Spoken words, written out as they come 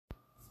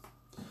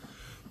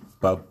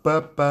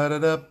Welcome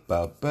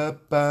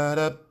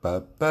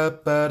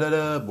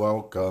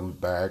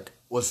back.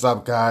 What's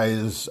up,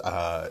 guys?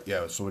 So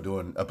we're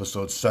doing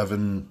episode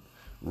 7,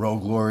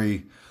 Rogue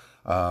Glory.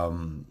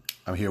 I'm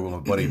here with my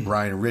buddy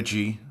Brian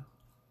Ritchie.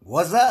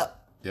 What's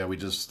up? Yeah, we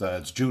just,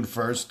 it's June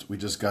 1st. We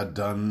just got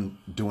done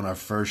doing our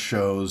first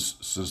shows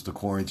since the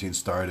quarantine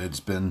started. It's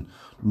been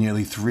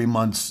nearly 3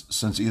 months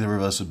since either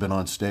of us have been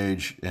on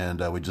stage, and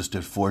we just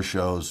did 4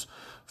 shows,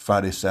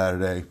 Friday,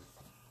 Saturday,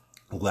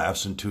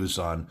 Laughs in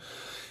Tucson.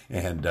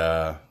 And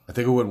I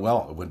think it went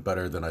well. It went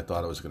better than I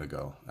thought it was going to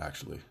go,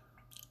 actually.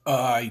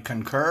 I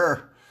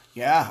concur.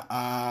 Yeah,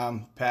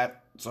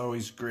 Pat, it's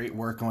always great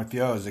working with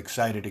you. I was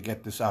excited to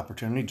get this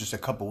opportunity just a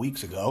couple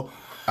weeks ago.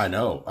 I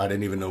know. I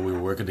didn't even know we were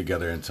working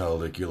together until,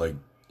 like, you're like,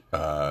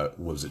 what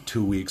was it,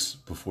 2 weeks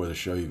before the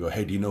show? You go,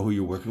 hey, do you know who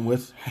you're working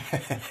with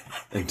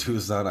in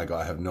Tucson? I go,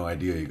 I have no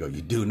idea. You go,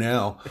 you do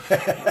now.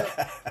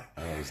 That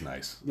was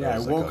nice. Yeah, I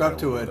woke up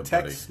to a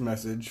text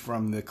message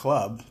from the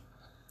club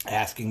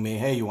asking me,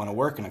 hey, you want to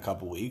work in a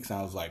couple weeks? And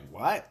I was like,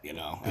 what? You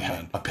know,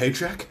 a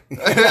paycheck?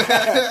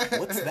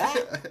 What's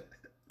that?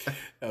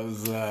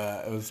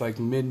 It was like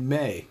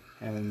mid-May,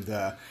 and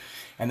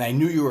I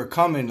knew you were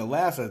coming to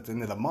Laughs at the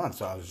end of the month,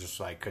 so I was just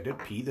like, could it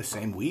be the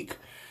same week?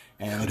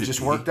 And it just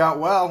worked out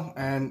well.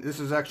 And this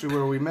is actually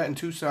where we met in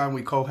Tucson.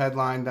 We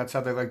co-headlined. That's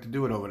how they like to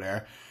do it over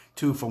there.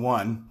 2 for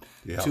 1.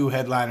 Yeah. 2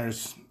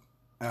 headliners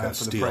for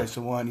the price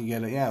of 1. You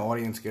get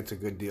audience gets a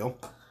good deal.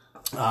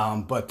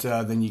 But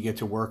then you get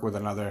to work with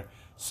another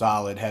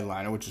solid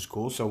headliner, which is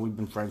cool. So we've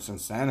been friends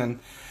since then,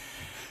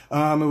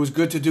 and it was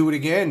good to do it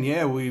again.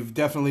 Yeah, we've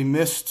definitely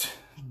missed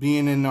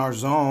being in our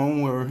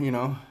zone where, you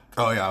know.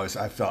 Oh yeah, I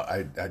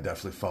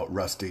definitely felt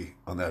rusty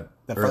on that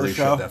early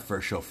show. That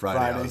first show Friday.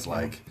 I was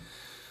like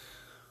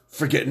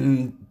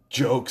forgetting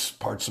jokes,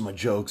 parts of my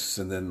jokes,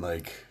 and then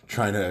like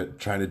trying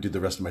to do the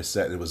rest of my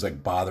set, and it was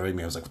like bothering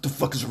me. I was like, what the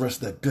fuck is the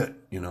rest of that bit,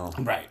 you know?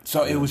 Right.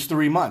 So it was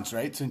 3 months,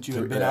 right, since you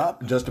had been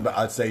up?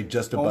 I'd say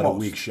just about a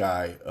week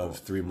shy of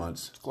 3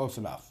 months. It's close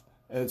enough.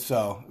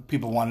 So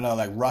people want to know,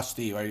 like,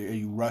 rusty, are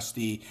you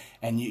rusty?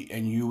 And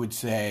you would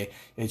say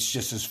it's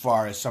just as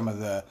far as some of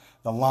the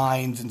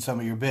lines and some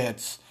of your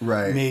bits.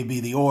 Right.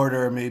 Maybe the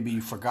order, maybe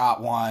you forgot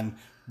one.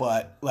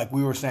 But like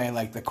we were saying,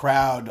 like the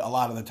crowd a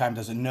lot of the time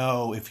doesn't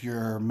know if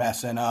you're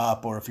messing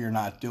up or if you're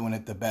not doing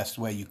it the best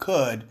way you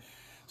could.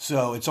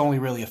 So it's only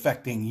really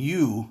affecting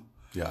you.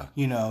 Yeah.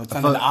 You know, it's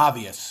not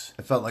obvious.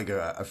 I felt like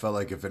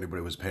if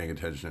anybody was paying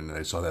attention and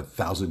I saw that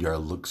 1,000-yard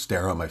look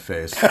stare on my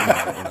face in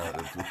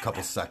a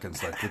couple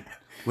seconds, like,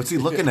 what's he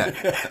looking at?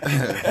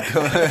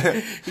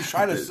 He's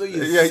trying to see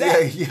you.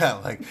 Yeah.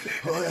 Like,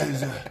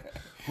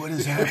 what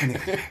is happening?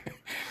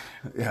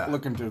 Yeah,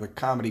 looking to the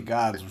comedy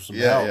gods for some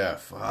help. Yeah,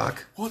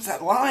 fuck. What's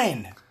that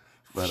line?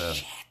 But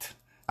shit.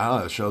 I don't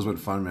know. The show's been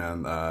fun,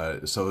 man.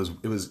 So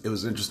it was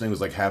interesting. It was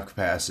like half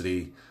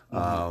capacity,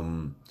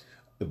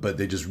 but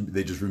they just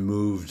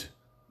removed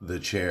the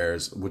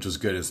chairs, which was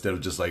good. Instead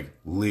of just like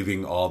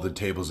leaving all the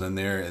tables in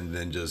there and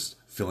then just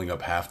filling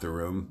up half the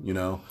room, you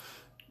know.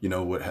 You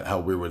know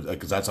how we were,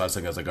 because that's what I was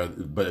thinking. I was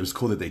like, but it was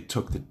cool that they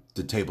took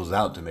the tables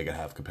out to make it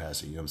half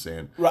capacity. You know what I'm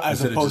saying? Right,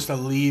 as opposed to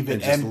leave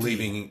it empty. Just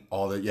leaving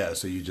all the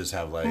so you just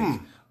have like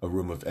a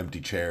room of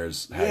empty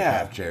chairs,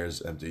 half chairs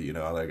empty. You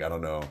know, like I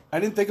don't know. I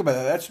didn't think about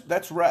that.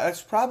 That's right.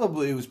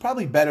 It was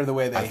probably better the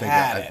way they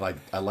had it.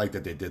 I like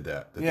that they did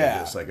that. They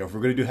just like, if we're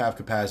gonna do half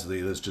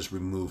capacity, let's just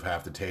remove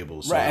half the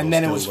tables. So right, and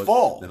then it was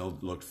full. Then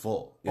it looked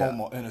full. Yeah.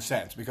 Almost, in a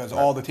sense, because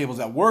all the tables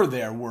that were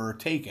there were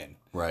taken.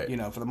 Right. You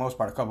know, for the most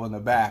part, a couple in the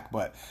back,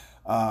 but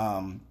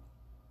I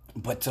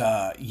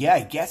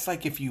guess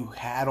like if you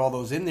had all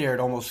those in there, it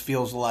almost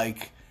feels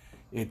like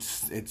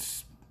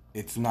it's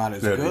not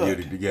as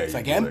good. It's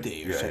like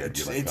empty.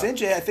 It's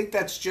interesting. I think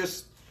that's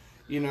just,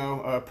 you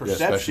know, a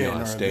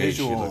perception or a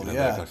visual.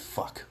 Like,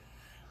 fuck.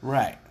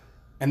 Right.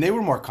 And they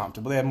were more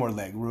comfortable. They had more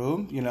leg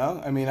room. You know,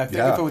 I mean, I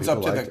think if it was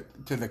up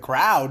to the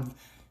crowd,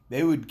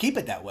 they would keep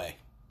it that way.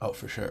 Oh,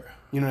 for sure.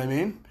 You know what I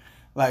mean?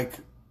 Like,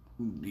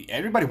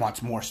 everybody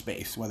wants more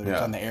space, whether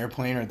it's on the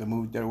airplane or the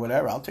movie or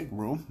whatever. I'll take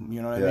room.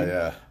 You know what I mean?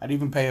 Yeah. I'd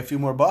even pay a few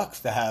more bucks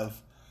to have.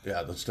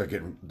 Yeah, they'll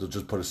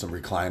just put some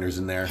recliners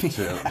in there to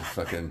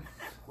fucking.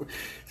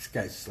 This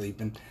guy's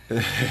sleeping.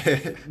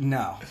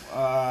 No,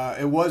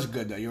 it was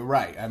good though. You're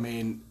right. I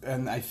mean,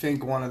 and I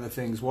think one of the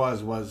things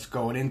was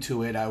going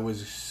into it. I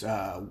was,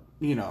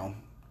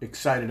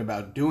 excited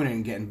about doing it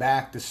and getting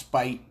back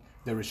despite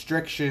the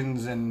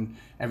restrictions and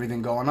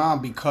everything going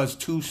on because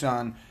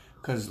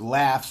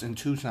Laughs in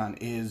Tucson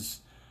is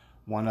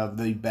one of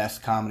the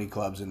best comedy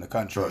clubs in the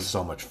country. It's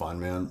so much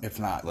fun, man. If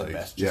not the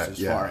best, as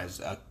far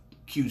as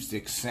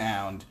acoustic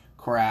sound,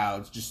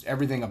 crowds, just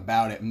everything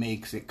about it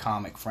makes it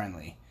comic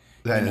friendly.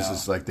 And it's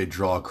just like they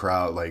draw a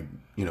crowd, like,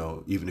 you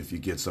know, even if you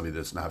get somebody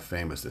that's not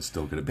famous, they're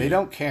still going to be. They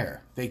don't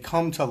care. They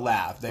come to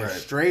laugh. They're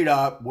straight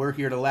up, we're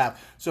here to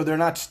laugh. So they're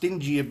not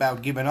stingy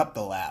about giving up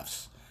the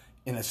laughs,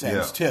 in a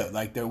sense, too.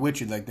 Like, they're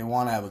with you. Like, they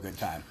want to have a good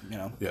time, you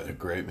know? Yeah, they're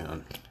great,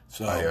 man.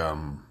 So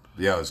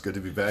Yeah, it was good to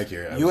be back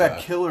here. You had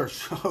killer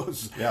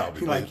shows. Yeah,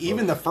 like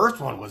even the first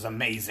one was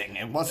amazing.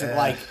 It wasn't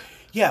like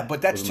Yeah,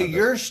 but that's to Wasn't my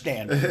your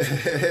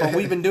standards. But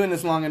we've been doing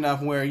this long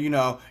enough where, you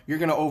know, you're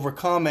going to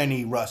overcome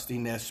any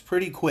rustiness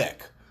pretty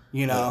quick,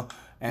 you know.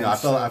 And No, I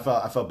so-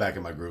 felt back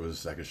in my groove with the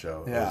second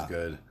show. It Yeah. was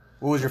good.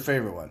 What was your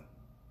favorite one?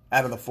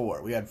 Out of the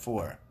 4. We had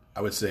 4.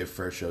 I would say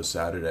first show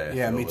Saturday. I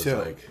Yeah, feel me was too.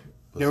 was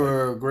They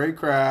were a great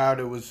crowd.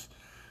 It was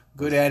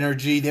good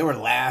energy. They were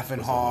laughing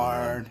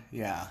hard.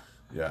 Yeah.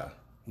 yeah,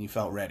 You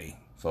felt ready.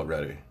 felt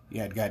ready.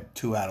 You had got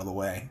 2 out of the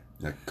way.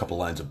 A couple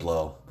lines of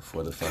blow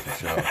before the fucking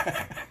show.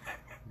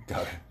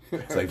 Got it.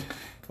 It's like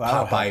Well,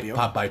 that'll help you.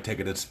 Popeye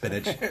taking its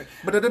spinach. Yeah,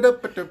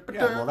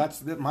 well,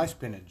 my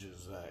spinach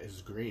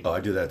is great. Oh, I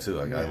do that too.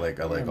 Like, I like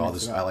Yeah, all me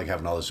this. too. I like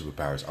having all the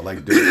superpowers. I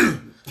like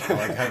doing. I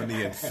like having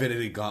the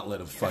infinity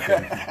gauntlet of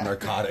fucking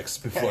narcotics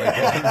before I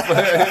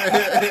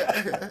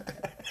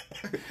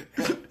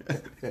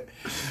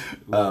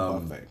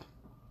go.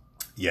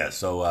 Yeah.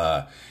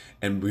 So,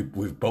 and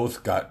we've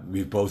both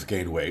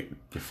gained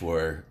weight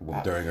before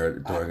during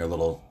our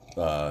little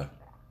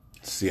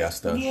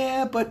siesta.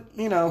 Yeah, but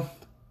you know,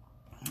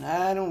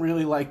 I don't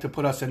really like to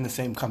put us in the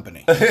same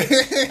company. I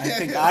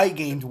think I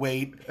gained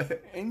weight,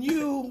 and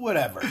you,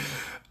 whatever.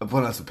 I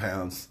put on some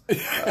pounds.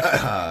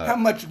 How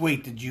much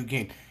weight did you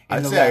gain in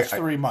I'd the say last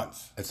 3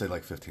 months? I'd say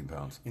like 15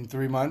 pounds. In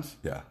 3 months,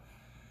 Yeah.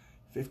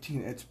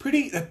 15. It's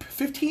pretty.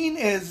 15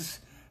 is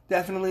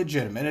definitely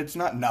legitimate. It's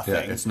not nothing.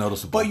 Yeah, it's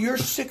noticeable. But you're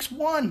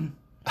 6'1".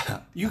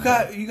 You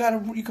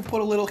can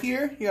put a little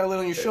here. You got a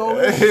little on your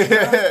shoulders. You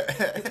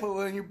put a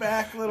little in your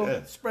back. A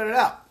little spread it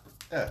out.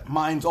 Yeah.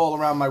 Mine's all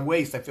around my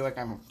waist. I feel like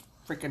I'm a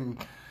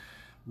freaking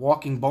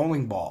walking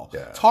bowling ball.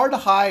 Yeah. It's hard to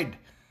hide.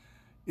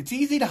 It's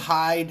easy to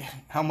hide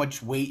how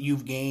much weight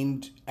you've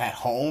gained at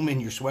home in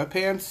your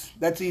sweatpants.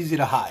 That's easy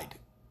to hide.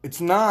 It's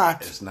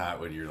not It's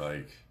not when you're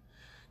like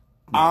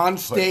on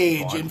put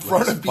stage on in with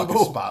front a of fucking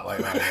people.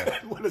 spotlight on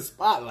you. What a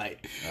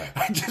spotlight.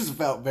 I just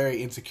felt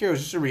very insecure. It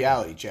was just a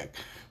reality check.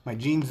 My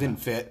jeans didn't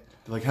fit.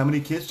 Like, how many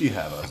kids do you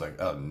have? I was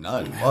like, oh,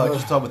 none. Well, I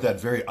just thought with that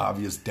very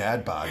obvious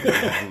dad bod, you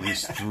have at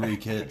least 3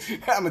 kids.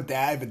 I'm a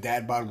dad. I have a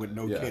dad bod with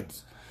no Yeah.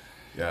 kids.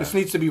 Yeah. This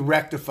needs to be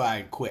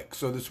rectified quick.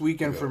 So this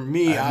weekend for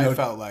me, I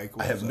felt like...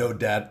 I have no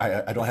dad.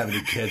 I don't have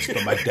any kids,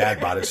 but my dad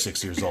bod is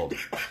 6 years old.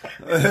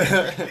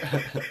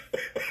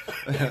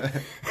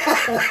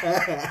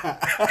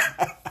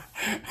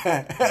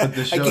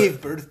 I gave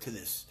birth to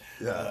this.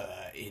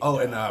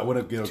 And I want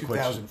to give a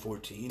quick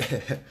 2014.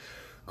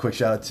 quick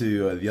shout out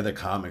to the other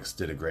comics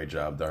did a great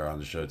job there on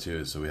the show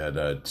too. So we had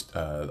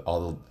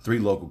all the 3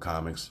 local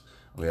comics.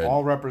 We had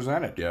All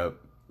represented. Yep,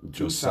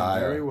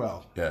 Josiah very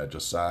well. Yeah,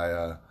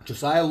 Josiah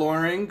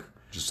Loring.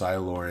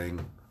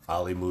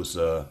 Ali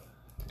Musa,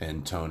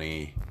 and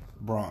Tony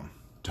Braun.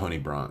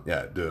 Braun.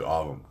 Yeah, dude,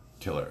 all of them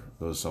killer.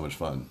 It was so much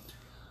fun.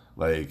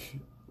 Like,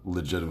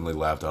 legitimately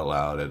laughed out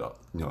loud at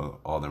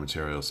all their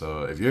material.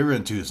 So if you're ever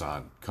in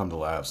Tucson, come to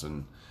Laughs,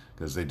 and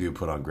because they do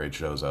put on great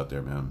shows out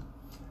there, man.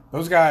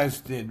 Those guys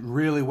did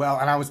really well,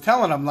 and I was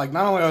telling them, like,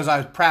 not only was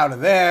I proud of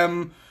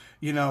them,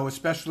 you know,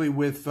 especially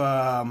with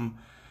the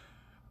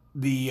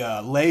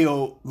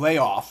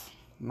layoff,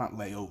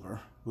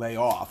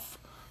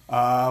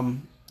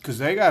 because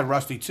they got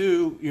rusty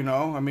too. You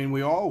know, I mean,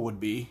 we all would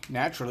be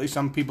naturally.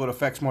 Some people it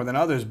affects more than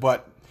others,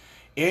 but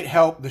it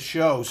helped the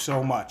show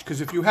so much.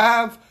 Because if you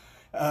have,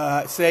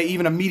 say,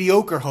 even a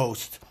mediocre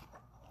host,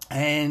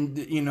 and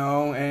you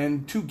know,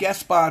 and 2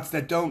 guest spots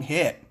that don't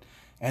hit,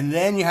 and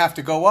then you have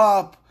to go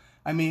up.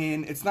 I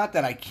mean, it's not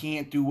that I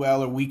can't do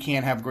well or we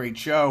can't have a great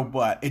show,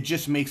 but it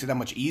just makes it that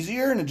much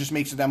easier and it just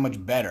makes it that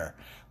much better.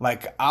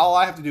 Like, all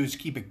I have to do is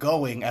keep it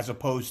going as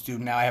opposed to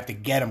now I have to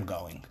get them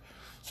going.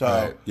 So,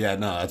 Right. Yeah,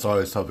 no, that's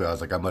always tough. I was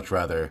like, I'd much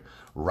rather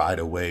ride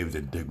a wave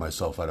than dig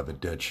myself out of a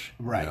ditch.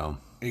 right. You know?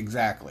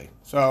 Exactly.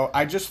 So,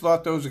 I just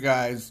thought those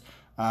guys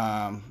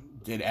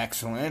did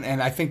excellent,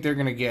 and I think they're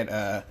going to get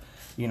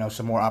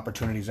some more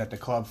opportunities at the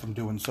club from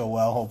doing so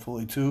well,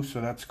 hopefully, too. So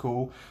that's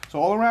cool. So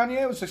all around,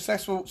 yeah, it was a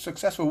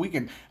successful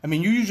weekend. I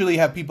mean, you usually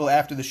have people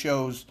after the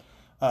shows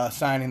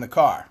signing the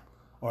car.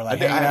 Or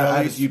like I hanging out at had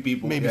a least, few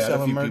people. maybe Yeah, I had a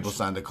selling few merch. people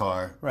signed a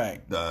car.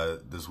 Right.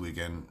 This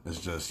weekend. It's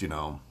just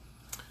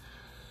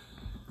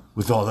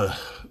with all the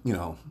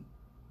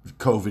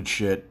COVID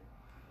shit,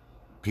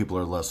 people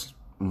are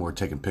more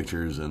taking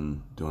pictures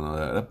and doing all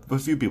that. A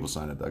few people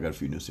signed up. I got a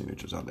few new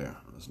signatures on there.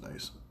 That's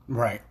nice.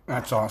 Right.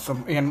 That's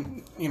awesome.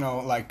 And,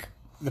 like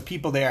the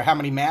people there, how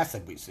many masks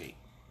did we see?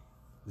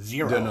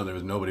 0. No,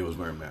 nobody was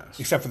wearing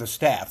masks. Except for the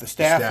staff. The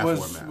staff wore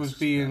was masks,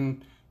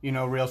 being,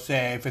 real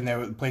safe, and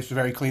the place was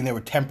very clean. They were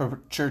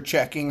temperature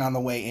checking on the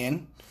way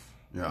in.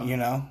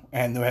 Yeah.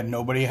 And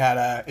nobody had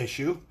a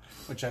issue,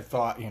 which I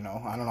thought, I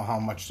don't know how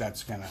much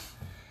that's going to,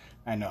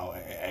 I know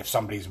if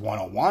somebody's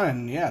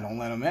 101, don't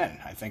let them in.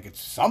 I think it's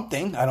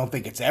something. I don't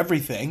think it's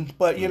everything,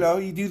 but you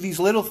do these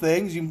little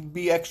things, you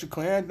be extra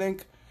clear. I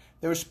think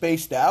they were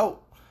spaced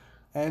out,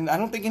 and I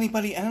don't think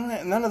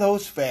none of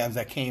those fans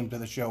that came to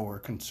the show were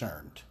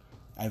concerned.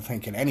 I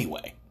think in any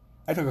way.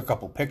 I took a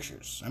couple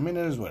pictures. I mean,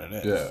 it is what it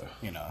is.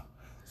 Yeah.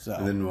 So.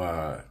 And then,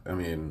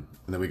 and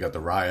then we got the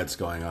riots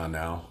going on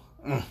now.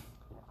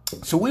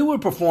 So we were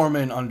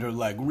performing under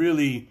like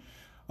really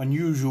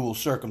unusual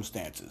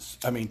circumstances.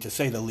 I mean, to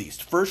say the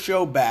least. First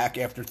show back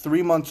after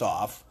 3 months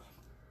off.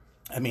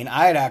 I mean,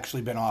 I had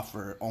actually been off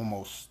for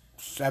almost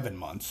 7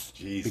 months.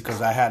 Jeez.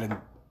 Because I hadn't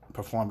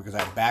performed because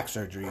I had back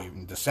surgery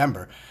in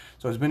December.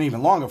 So it's been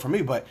even longer for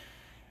me.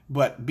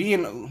 But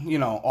being, you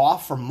know,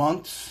 off for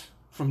months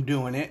from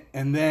doing it,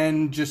 and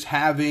then just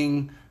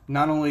having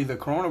not only the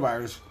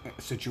coronavirus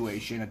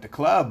situation at the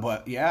club,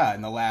 but yeah,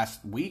 in the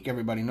last week,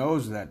 everybody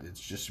knows that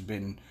it's just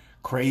been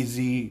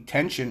crazy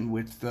tension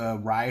with the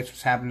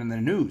riots happening in the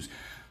news.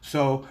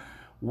 So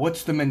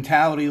what's the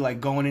mentality like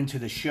going into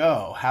the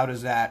show? How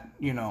does that,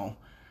 you know,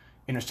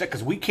 intersect?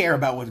 Because we care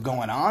about what's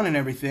going on and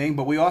everything,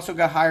 but we also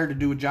got hired to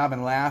do a job,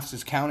 and Laughs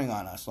is counting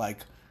on us. Like,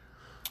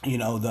 you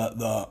know,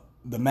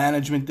 the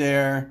management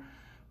there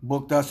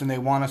booked us, and they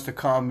want us to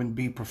come and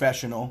be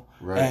professional.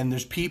 Right. And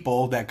there's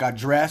people that got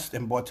dressed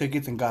and bought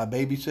tickets and got a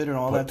babysitter and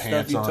all Put that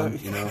pants stuff. on,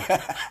 you know,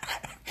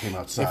 came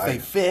outside. If they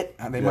fit,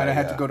 they might have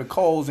had to go to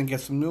Kohl's and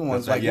get some new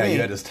ones. That's right. Like me.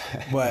 You had to.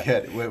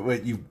 But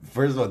wait, you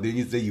first of all, didn't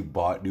you say you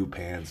bought new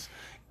pants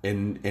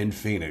in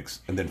Phoenix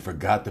and then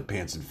forgot the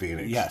pants in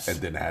Phoenix? Yes, and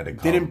then had to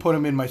come. Didn't put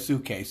them in my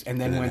suitcase, and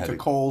then went had to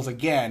Kohl's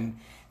again.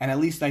 And at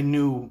least I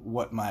knew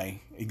what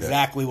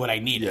what I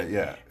needed.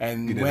 Yeah.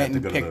 And went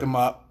and picked them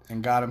up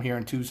and got them here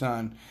in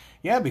Tucson.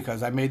 Yeah,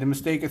 because I made the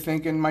mistake of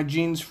thinking my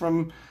jeans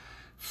from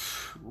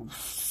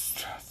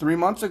 3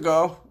 months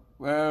ago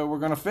were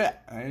gonna fit.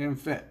 I didn't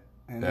fit.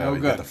 And no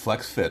good. Got the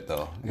flex fit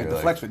though. I got the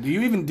flex fit.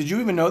 Did you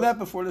even know that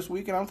before this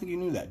weekend? I don't think you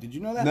knew that. Did you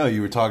know that? No,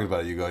 you were talking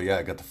about it. You go, yeah,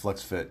 I got the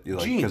flex fit. You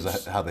like Jeans.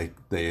 because how they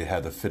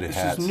had the fitted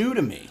hats. This is new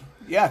to me.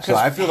 Yeah, So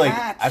I feel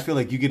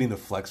like you getting the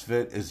flex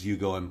fit is you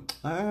going,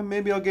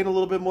 maybe I'll gain a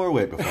little bit more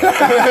weight before.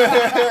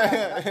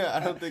 I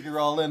don't think you're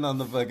all in on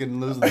the fucking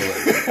losing the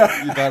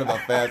weight. You thought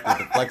about fat, but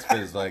the flex fit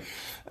is like,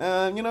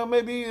 you know,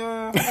 maybe.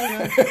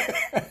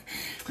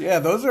 Yeah,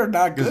 those are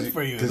not good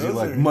for you. Because you're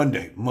like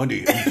Monday,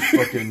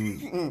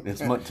 fucking.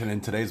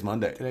 Today's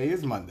Monday. Today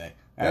is Monday.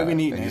 I haven't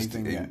eaten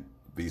anything yet.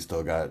 But you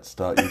still got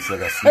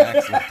snacks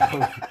left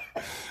over.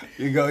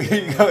 You go.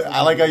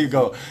 I like how you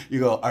go. You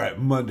go. All right,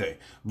 Monday.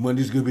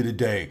 Monday's gonna be the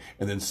day,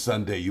 and then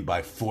Sunday you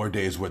buy 4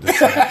 days worth of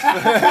snacks.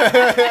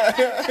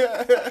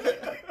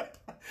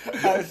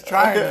 I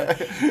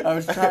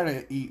was trying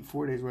to eat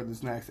 4 days worth of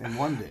snacks in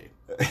one day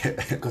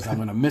because I'm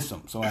gonna miss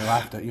them. So I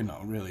have to, you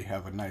know, really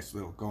have a nice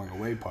little going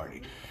away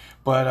party.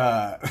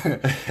 But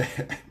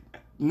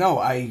no,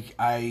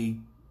 I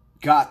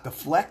got the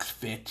flex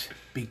fit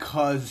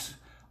because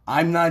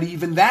I'm not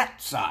even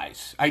that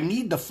size. I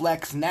need the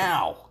flex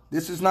now.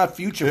 This is not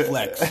future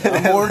flex.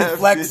 I'm already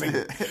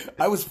flexing.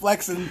 I was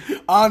flexing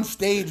on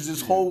stage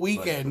this whole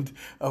weekend,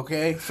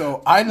 okay?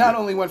 So I not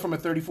only went from a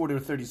 34 to a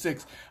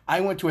 36,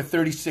 I went to a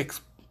 36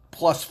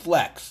 plus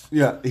flex.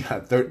 Yeah,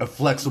 a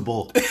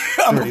flexible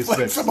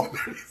 36.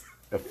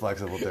 A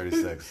flexible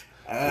 36.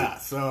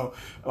 So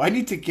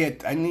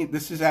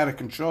this is out of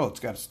control. It's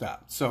got to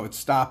stop. So it's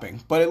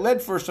stopping. But it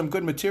led for some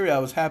good material. I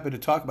was happy to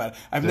talk about it.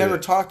 I've never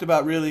talked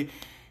about really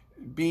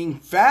being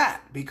fat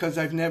because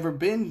I've never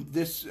been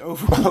this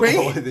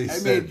overweight. I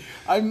mean,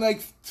 I'm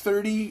like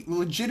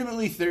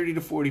legitimately 30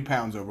 to 40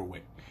 pounds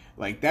overweight.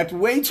 Like, that's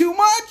way too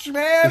much,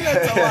 man.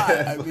 That's a lot.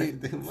 I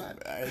mean,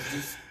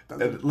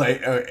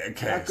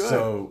 okay,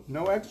 so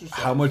no exercise.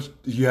 How much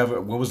do you have?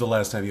 When was the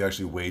last time you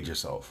actually weighed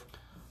yourself?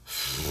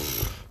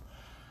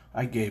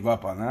 I gave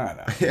up on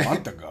that a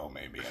month ago,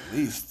 maybe at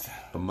least.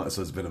 A month,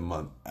 so it's been a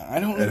month. I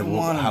don't even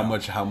want to. How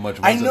much? Was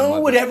I know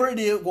whatever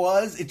it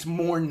was. It's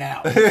more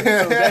now. So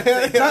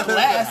it's not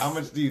less. How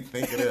much do you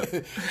think it is?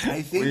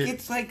 I think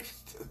it's like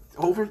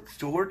over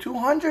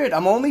 200.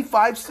 I'm only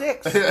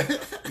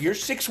 5'6". You're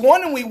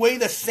 6'1", and we weigh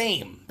the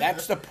same.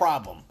 That's the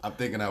problem. I'm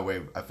thinking I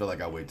feel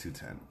like I weigh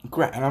 210.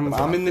 Correct, and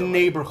I'm in the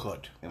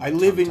neighborhood. I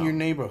live in your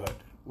neighborhood,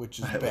 which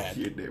is bad.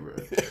 Your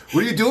neighborhood.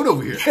 What are you doing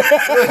over here?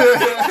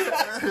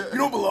 You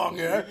don't belong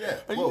here.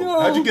 Yeah. Whoa.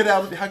 How'd you get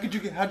out? How'd you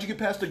get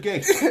past the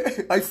gate?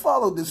 I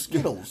followed the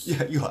Skittles.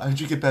 Yeah. How'd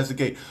you get past the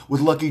gate with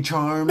Lucky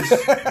Charms?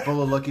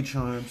 Full of Lucky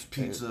Charms,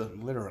 pizza.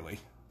 Literally,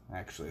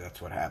 actually,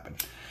 that's what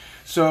happened.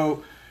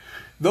 So,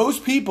 those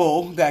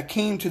people that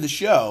came to the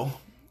show.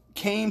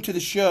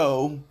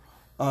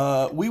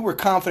 We were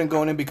confident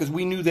going in because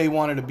we knew they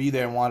wanted to be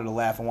there and wanted to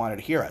laugh and wanted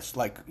to hear us.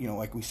 Like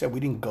we said, we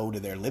didn't go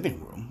to their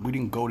living room. We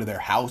didn't go to their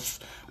house.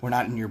 We're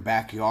not in your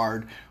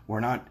backyard.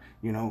 We're not,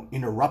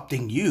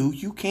 interrupting you.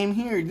 You came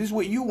here. This is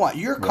what you want.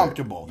 You're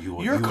comfortable.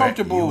 You're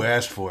comfortable. You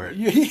asked for it.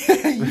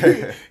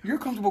 You're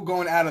comfortable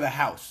going out of the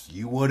house.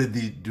 You wanted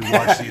to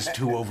watch these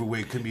two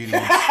overweight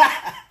comedians.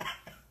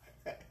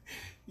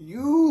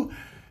 You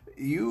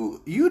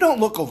don't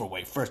look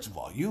overweight, first of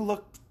all. You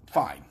look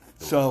fine.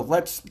 So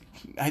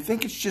I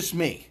think it's just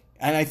me.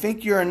 And I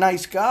think you're a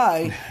nice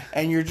guy,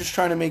 and you're just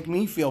trying to make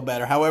me feel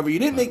better. However, you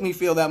didn't make me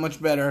feel that much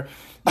better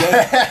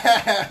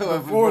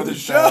before the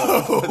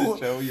show. Before the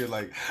show, you're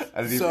like,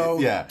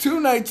 2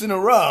 nights in a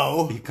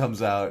row. He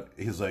comes out,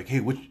 he's like, hey,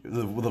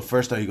 the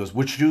first night he goes,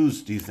 which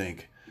shoes do you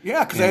think?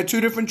 Yeah, because I had 2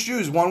 different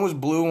shoes. One was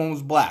blue, one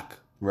was black.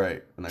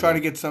 Right. And Try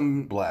to get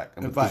some black.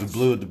 advice.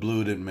 Because the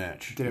blue didn't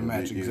match. Didn't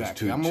match, It was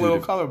exactly. two- I'm a two little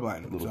diff-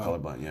 colorblind. A little so.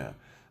 colorblind, yeah.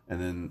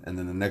 And then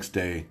the next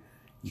day,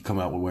 you come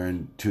out with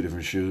wearing two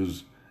different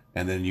shoes,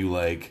 and then you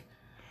like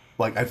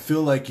I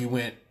feel like you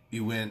went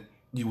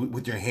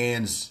with your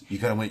hands. You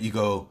kind of went. You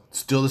go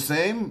still the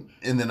same,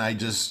 and then I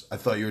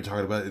thought you were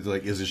talking about it,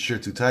 like, is this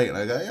shirt too tight? And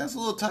I go, yeah, it's a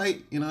little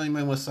tight. You know, you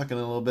might want to suck it in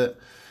a little bit.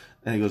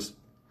 And he goes,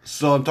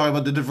 so I'm talking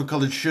about the different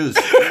colored shoes.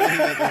 Not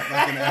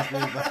gonna ask me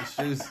about the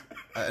shoes.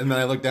 And then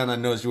I looked down and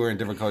I noticed you were wearing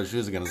different colored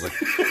shoes again. I was like,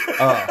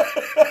 oh.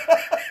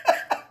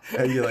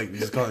 And you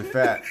just call me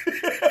fat. You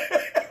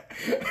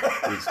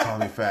just call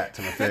me fat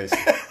to my face.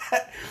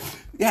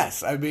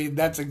 Yes, I mean,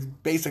 that's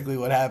basically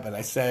what happened.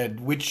 I said,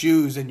 which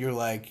shoes? And you're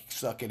like,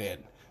 suck it in.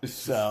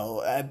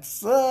 So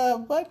that's,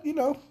 but,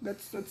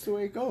 that's the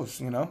way it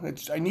goes,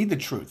 I need the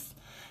truth.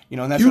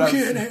 And that's You what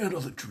can't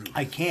handle the truth.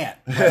 I can't,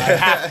 but I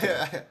have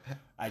to.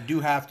 I do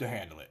have to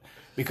handle it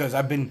because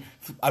I've been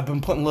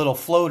putting little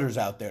floaters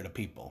out there to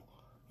people,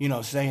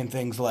 saying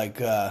things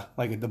like at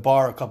the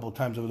bar a couple of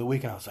times over the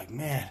weekend. I was like,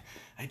 man,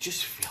 I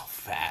just feel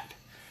fat.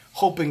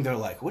 Hoping they're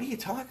like, what are you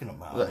talking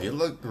about? Look, you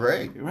look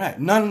great. Right.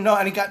 No, and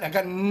I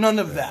got none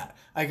of that.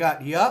 I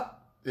got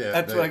yup. Yeah,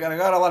 that's what I got. I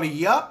got a lot of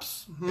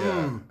yups.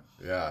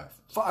 Yeah.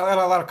 I got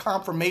a lot of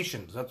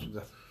confirmations. That's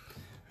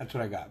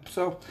what I got.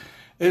 So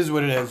it is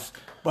what it is.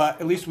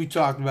 But at least we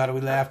talked about it. We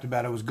laughed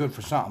about it. It was good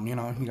for something. You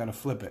got to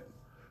flip it.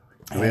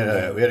 We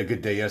had a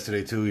good day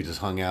yesterday too. We just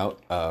hung out.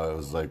 It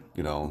was like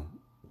I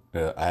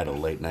had a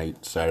late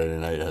night Saturday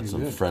night. I had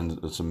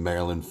some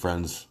Maryland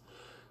friends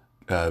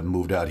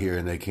moved out here,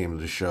 and they came to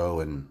the show,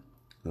 and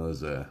it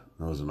was an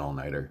all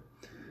nighter.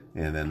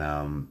 And then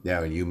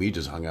when you and me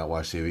just hung out,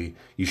 watched TV.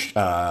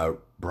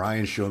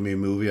 Brian showed me a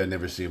movie I'd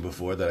never seen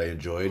before that I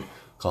enjoyed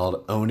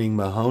called Owning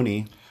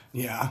Mahoney.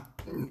 Yeah,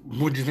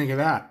 what'd you think of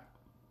that?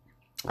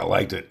 I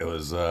liked it. It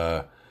was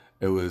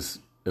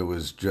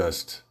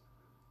just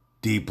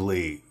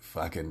deeply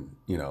fucking,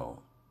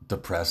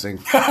 depressing.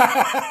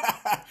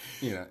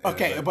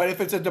 Okay, but if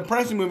it's a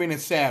depressing movie and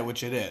it's sad,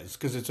 which it is,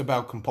 because it's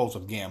about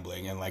compulsive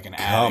gambling and like an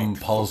addict,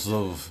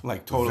 compulsive,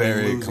 totally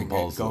very losing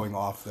compulsive, it, going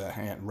off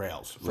the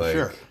rails for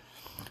sure.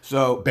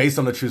 So based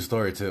on the true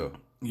story too.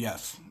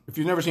 Yes, if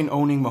you've never seen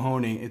Owning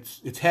Mahoney,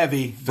 it's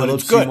heavy, but Philip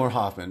it's good. Seymour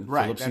Hoffman,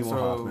 right? Philip Seymour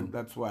Hoffman.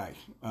 That's why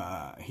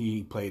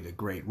he played a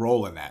great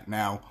role in that.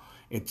 Now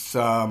it's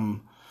a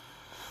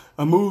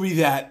movie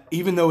that,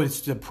 even though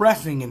it's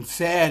depressing and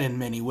sad in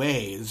many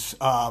ways,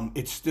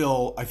 it's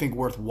still, I think,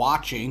 worth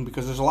watching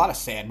because there's a lot of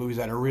sad movies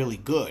that are really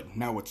good.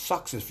 Now, what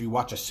sucks is if you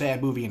watch a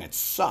sad movie and it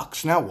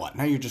sucks, now what?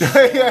 Now you're just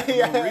sad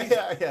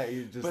yeah.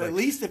 You're just but at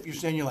least if you're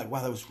saying you're like,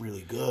 wow, that was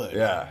really good.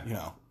 Yeah.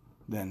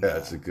 Then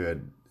it's a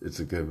good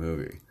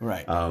movie.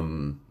 Right.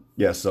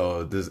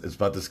 So it's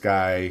about this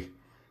guy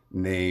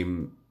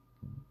named.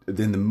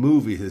 In the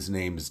movie, his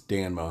name is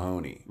Dan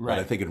Mahoney. Right.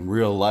 But I think in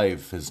real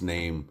life, his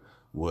name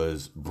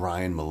was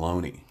Brian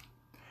Maloney.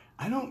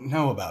 I don't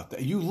know about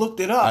that. You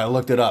looked it up. I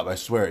looked it up. I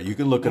swear. You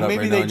can look it up right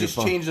now on your phone. Maybe they just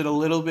changed it a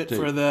little bit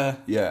for the...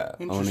 Yeah,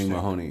 Owning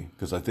Mahoney.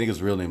 Because I think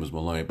his real name is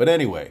Maloney. But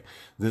anyway,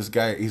 this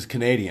guy, he's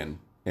Canadian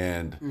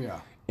and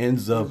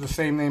ends up... the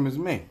same name as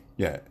me.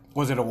 Yeah.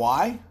 Was it a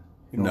Y?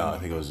 No, I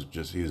think it was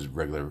just, he was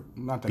regular.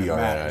 Not that it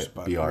matters,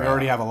 but we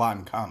already have a lot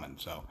in common.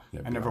 So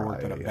I never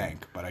worked at a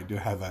bank, but I do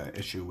have an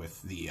issue with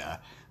the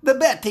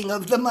betting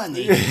of the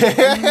money.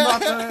 I'm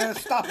not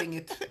stopping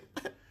it.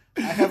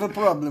 I have a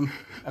problem.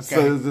 Okay.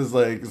 So this is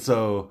like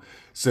so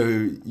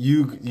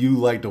you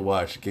like to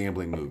watch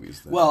gambling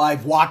movies then? Well,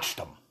 I've watched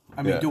them.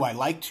 I mean, do I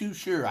like to?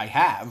 Sure, I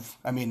have.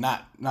 I mean,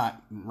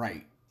 not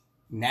right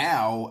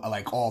now,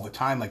 like all the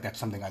time, like that's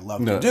something I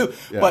love to do.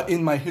 Yeah. But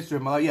in my history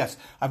of my life, yes,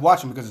 I've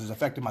watched them because it's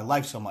affected my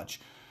life so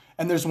much.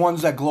 And there's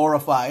ones that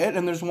glorify it,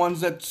 and there's ones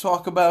that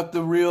talk about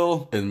the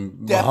real. And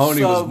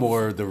Mahoney was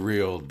more the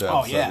real depths.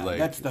 Oh yeah,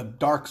 that's the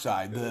dark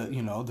side,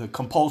 the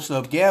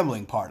compulsive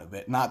gambling part of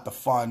it, not the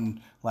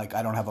fun. Like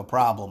I don't have a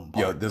problem.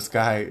 Part. Yo, this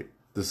guy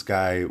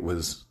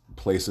was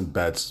placing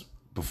bets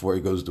before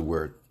he goes to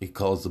work. He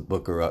calls the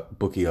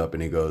bookie up,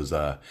 and he goes,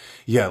 let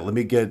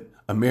me get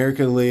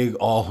American League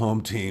all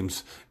home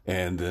teams,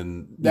 and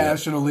then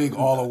National League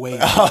all away for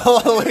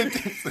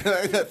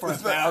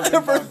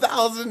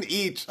 $1,000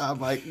 each. I'm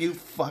like, you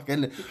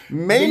fucking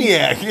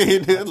maniac!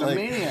 That's a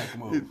maniac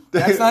move.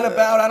 That's not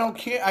about. I don't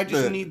care. I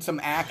just need some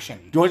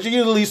action. Don't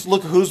you at least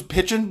look who's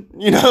pitching?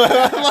 He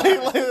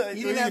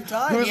didn't have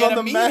time. Who's on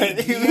the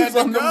mound? Who's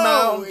on the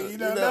mound? You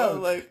don't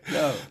know.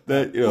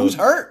 Who's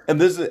hurt?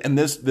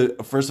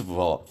 First of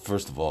all,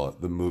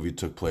 the movie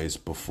took place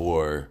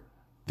before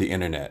the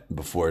internet,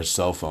 before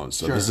cell phones.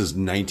 So this is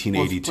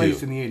 1982. Well, it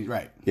was in the 80s,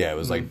 right? Yeah, it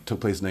was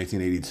took place in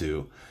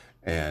 1982,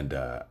 and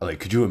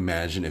could you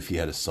imagine if he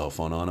had a cell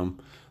phone on him?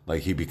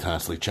 Like he'd be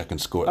constantly checking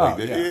score.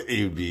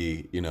 He'd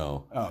be,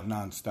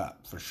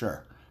 nonstop for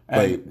sure.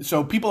 And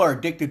so people are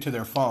addicted to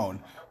their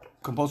phone.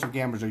 Compulsive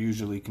gamblers are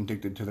usually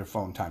addicted to their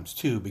phone times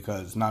two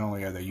because not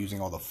only are they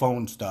using all the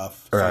phone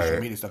stuff,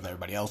 social media stuff that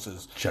everybody else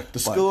is. Check the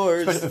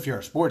scores. Especially if you're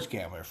a sports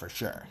gambler, for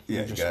sure.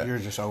 You're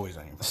just always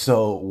on your phone.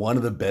 So one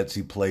of the bets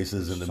he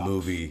places in the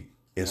movie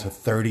is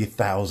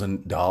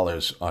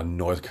 $30,000 on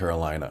North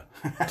Carolina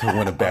to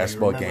win a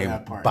basketball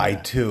game by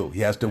 2.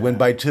 He has to win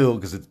by 2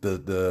 because it's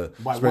the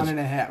by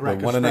 1.5, right?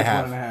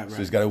 1.5. Right. So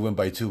he's got to win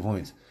by 2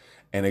 points,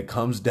 and it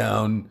comes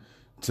down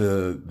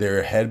to they're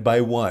ahead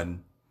by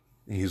 1.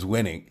 He's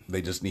winning.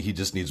 He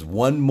just needs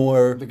one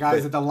more. The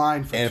guy's at the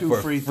line for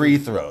 2 free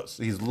throws.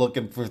 He's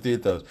looking for free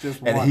throws,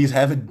 and he's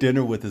having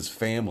dinner with his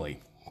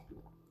family.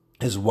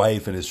 His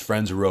wife and his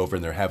friends are over,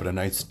 and they're having a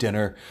nice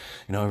dinner.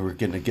 We're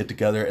getting to get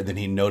together, and then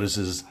he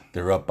notices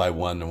they're up by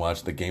 1 and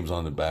watching the games on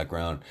in the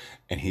background.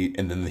 And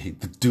then the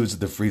dude's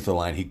at the free throw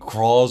line. He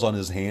crawls on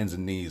his hands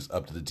and knees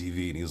up to the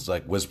TV, and he's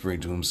like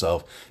whispering to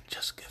himself,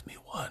 "Just give me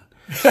 1."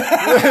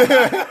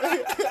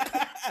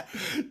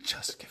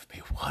 Just give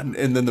me 1.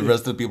 And then the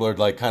rest of the people are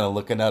like kind of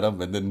looking at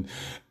him, and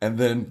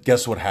then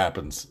guess what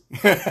happens?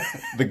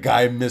 The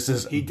guy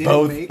misses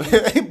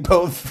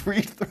both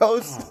free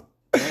throws. Oh.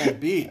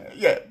 Beat.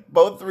 Yeah,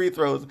 both free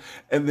throws,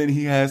 and then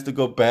he has to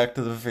go back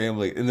to the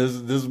family. And this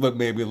is what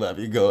made me laugh.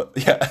 You go,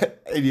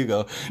 and you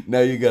go,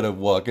 now you got to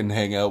walk and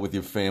hang out with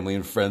your family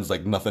and friends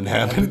like nothing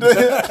happened.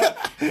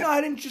 No,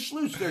 I didn't just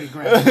lose 30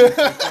 grand.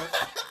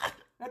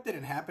 That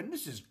didn't happen.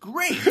 This is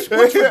great. What's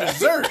for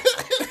dessert?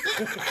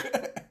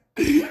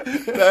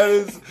 That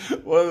is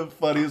one of the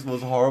funniest,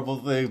 most horrible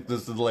things,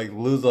 just to like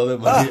lose all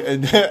that money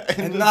and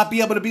not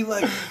be able to be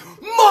like,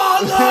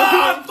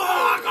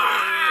 motherfucker!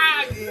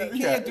 You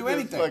can't do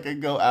anything. Fucking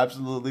go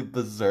absolutely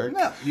berserk.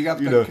 No, you got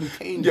to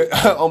contain it.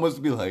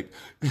 Almost be like,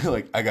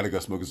 I gotta go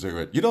smoke a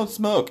cigarette. You don't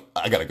smoke.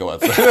 I gotta go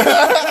outside.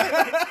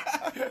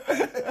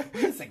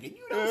 Wait a second,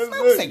 you don't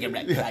smoke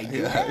cigarettes. I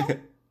do.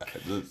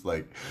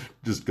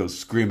 Just go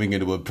screaming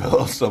into a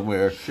pillow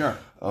somewhere. Sure.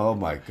 Oh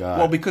my God.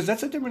 Well, because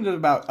that's the difference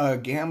about a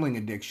gambling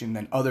addiction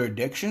than other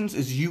addictions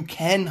is you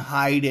can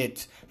hide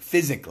it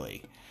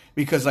physically.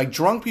 Because like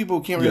drunk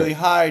people can't really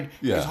hide.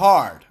 It's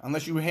hard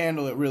unless you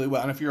handle it really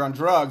well. And if you're on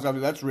drugs,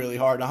 obviously that's really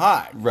hard to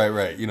hide.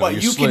 Right.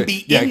 But you can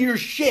be in your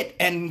shit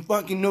and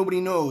fucking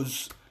nobody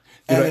knows.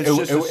 And it's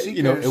just a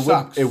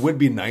secret. It would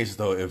be nice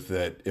though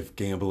if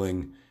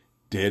gambling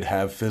did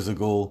have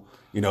physical.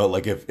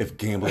 Like if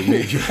gambling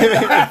made you,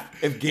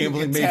 if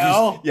gambling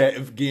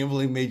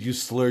made you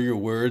slur your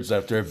words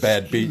after a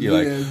bad beat, you're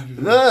like,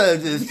 no, are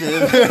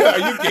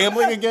you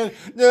gambling again?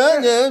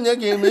 No, not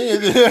gambling.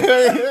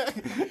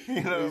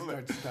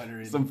 Start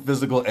stuttering. Some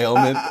physical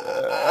ailment.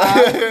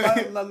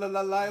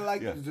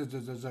 Like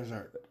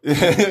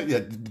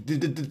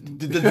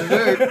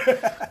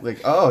dessert.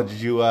 Like, oh,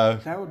 did you?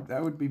 That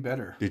would be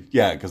better.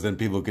 Because then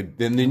people could,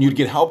 then you'd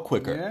get help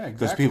quicker. Yeah, exactly.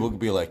 Because people could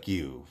be like,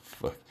 you.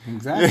 Fuck.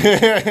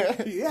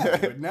 Exactly.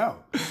 But no,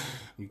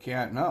 you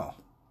can't know.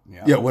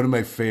 Yeah, one of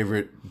my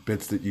favorite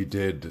bits that you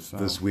did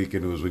this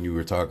weekend was when you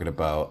were talking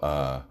about,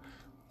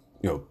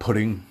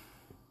 pudding.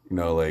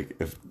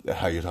 Like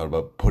how you're talking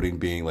about pudding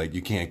being like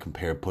you can't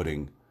compare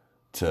pudding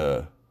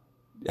to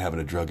having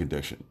a drug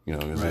addiction.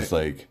 Because it's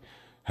like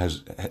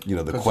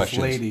the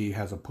questions. This lady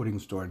has a pudding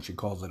store and she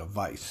calls it a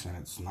vice, and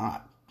it's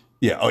not.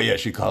 Yeah. Oh, yeah.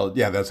 She called.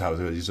 Yeah, that's how it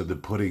was. You said the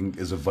pudding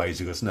is a vice.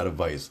 He goes, it's not a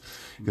vice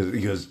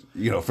because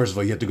first of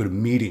all, you have to go to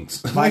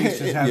meetings.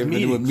 Vices have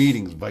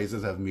meetings.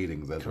 Vices have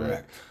meetings. That's correct.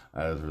 Right.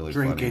 That was really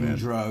drinking, funny, man.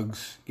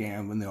 Drugs,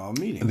 gambling, they're all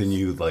meetings. And then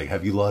you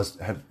have you lost?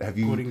 Have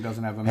you? Pudding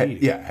doesn't have a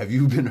meeting. Have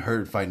you been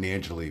hurt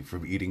financially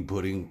from eating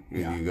pudding?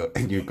 And you go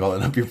and you're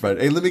calling up your friend.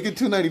 Hey, let me get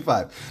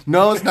 $2.95.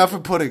 No, it's not for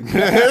pudding.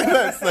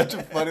 That's such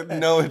a funny.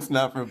 No, it's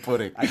not for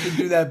pudding. I can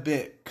do that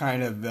bit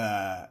kind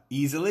of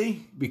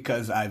easily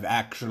because I've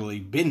actually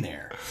been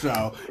there.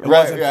 So it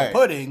wasn't for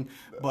pudding,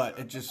 but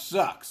it just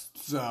sucks.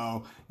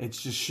 So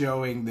it's just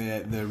showing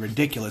the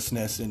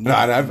ridiculousness and. No,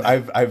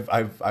 and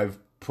I've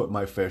put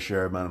my fair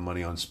share amount of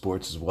money on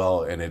sports as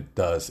well, and it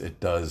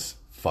does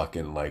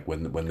fucking like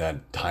when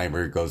that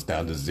timer goes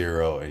down to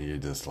 0 and you're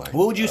just like,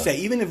 what would you say,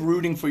 even if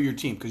rooting for your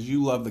team, because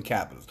you love the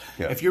Capitals,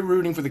 if you're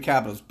rooting for the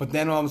Capitals, but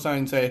then all of a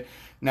sudden say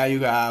now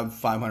you have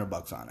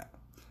 $500 on it,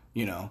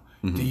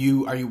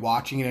 are you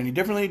watching it any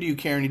differently? Do you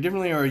care any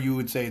differently, or you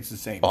would say it's the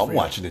same? I'm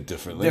watching it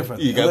differently.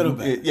 You got a little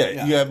bit.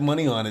 You have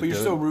money on it, but you're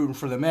still rooting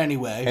for them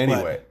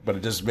anyway. But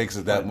it just makes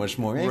it that much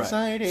more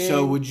exciting.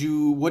 So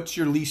what's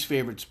your least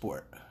favorite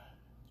sport?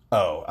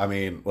 Oh, I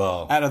mean,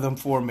 well, out of them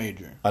 4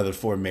 major. I'd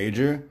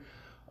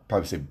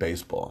probably say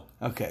baseball.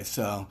 Okay,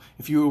 so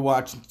if you were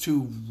watching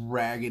 2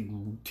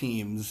 ragged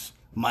teams,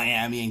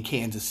 Miami and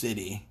Kansas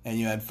City, and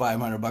you had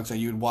 $500,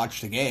 you'd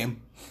watch the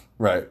game,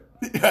 right?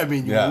 I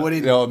mean, you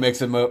wouldn't. It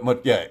makes it much.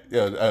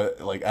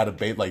 Like out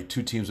of like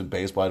 2 teams in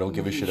baseball, I don't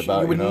give a shit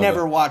about. You would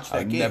never watch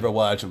that game. I never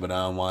watch them, but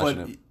now I'm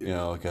watching it.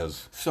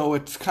 Because so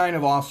it's kind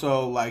of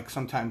also like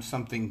sometimes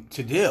something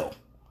to do.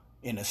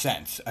 In a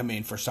sense, I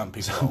mean, for some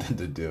people, something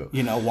to do.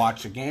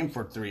 Watch a game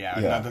for 3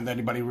 hours. Not that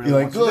anybody really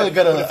you're wants to do. But if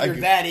you're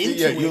that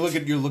into it,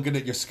 you're looking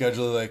at your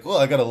schedule like, well,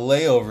 I got a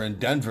layover in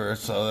Denver,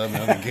 so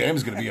the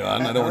game's going to be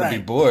on. I don't want to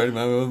be bored.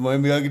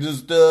 Maybe I could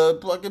just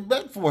fucking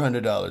bet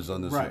 $400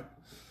 on this. Right.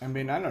 I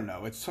mean, I don't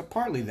know. It's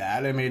partly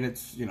that. I mean,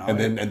 it's, you know, And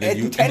then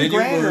you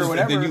 $10,000 or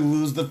whatever. and then you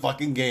lose the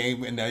fucking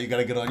game, and now you got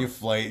to get on your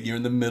flight. You're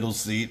in the middle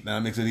seat. Now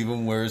it makes it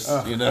even worse.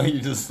 You know, you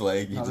just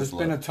like there's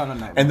been a ton of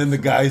nightmares. And then the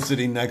guy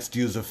sitting next to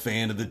you is a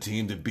fan of the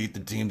team that beat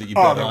the team that you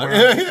bet on.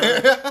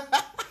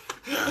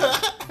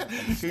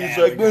 He's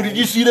like, "Bro, did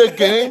you see that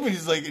game?" And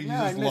he's like, "You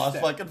just lost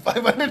fucking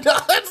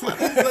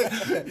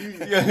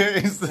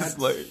 $500." He's just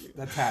like,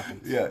 that's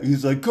happened. Yeah,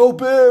 he's like, "Go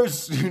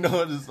Bears!" You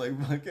know, just like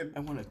fucking. I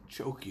want to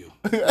choke you.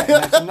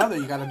 That's another.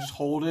 You got to just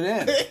hold it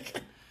in.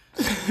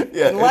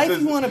 Yeah, in life,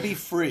 you want to be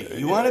free.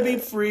 You want to be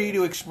free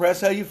to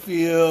express how you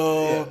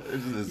feel.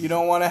 You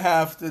don't want to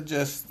have to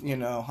just, you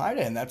know, hide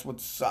it. And that's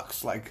what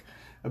sucks, like,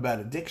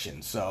 about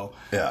addiction. So,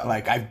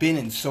 like, I've been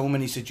in so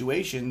many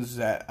situations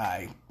that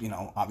I, you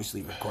know,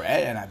 obviously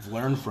regret and I've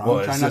learned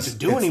from. Trying not to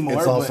do anymore.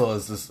 It's also,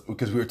 it's this,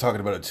 because we were talking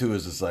about it too,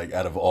 is it's like,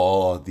 out of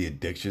all the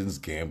addictions,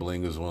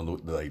 gambling is one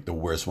of the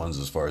worst ones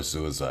as far as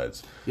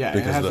suicides. Yeah,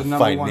 because of the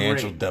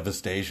financial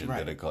devastation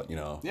that it, you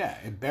know. Yeah,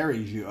 it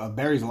buries you.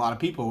 Buries a lot of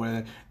people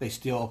where they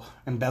steal,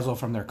 embezzle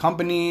from their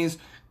companies,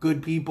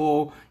 good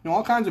people, you know,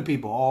 all kinds of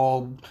people,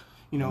 all,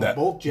 you know,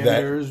 both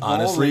genders,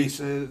 all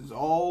races,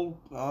 all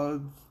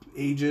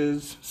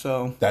ages.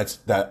 So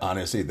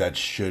honestly, that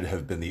should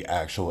have been the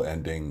actual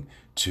ending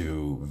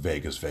to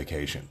Vegas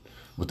Vacation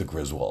with the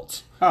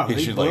Griswolds. Oh,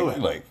 he should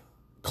like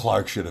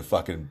Clark should have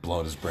fucking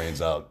blown his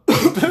brains out in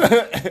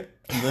the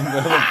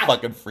middle of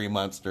fucking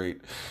Fremont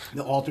Street.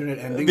 The alternate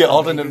ending. The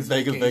alternate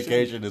Vegas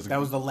Vacation is that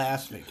was the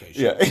last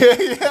vacation. Yeah.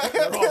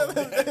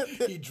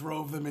 He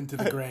drove them into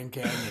the Grand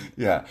Canyon.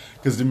 Yeah,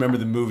 because remember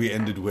the movie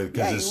ended with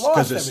his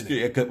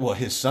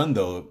son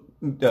though.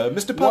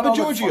 Mr. Papa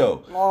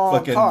Giorgio,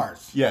 fucking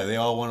cars. Yeah, they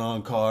all went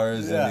on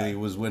cars, and then he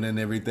was winning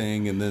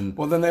everything, and then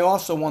then they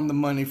also won the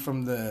money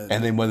from the.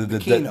 And then whether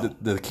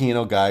the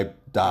Keno guy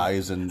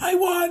dies, and I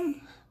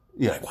won.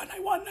 Yeah, I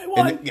won.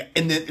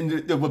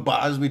 And what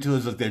bothers me too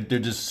is like they're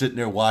just sitting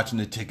there watching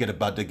the ticket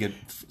about to get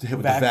hit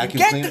with the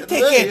vacuum cleaner. Get the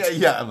ticket.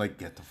 Yeah, I'm like,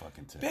 get the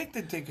fucking ticket. Pick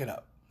the ticket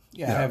up.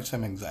 Yeah, I have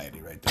some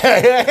anxiety right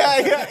there.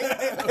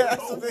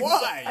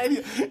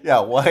 Why?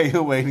 Yeah, why are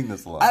you waiting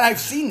this long? And I've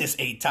seen this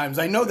 8 times.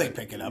 I know they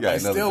pick it up. I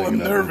still am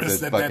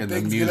nervous that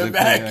thing's gonna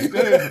back.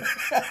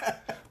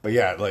 But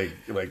yeah,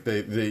 like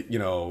they you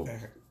know,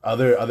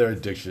 other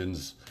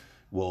addictions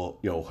will,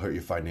 you know, hurt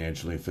you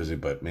financially, physically,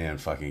 but man,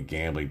 fucking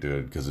gambling,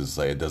 dude, because it's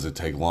like it doesn't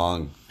take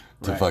long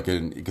to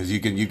fucking, because you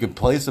can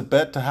place a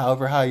bet to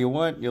however high you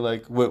want. You're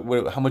like,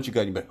 what how much you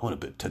got? You bet, I want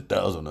to bet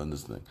 10,000 on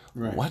this thing.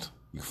 Right. What?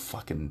 You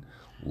fucking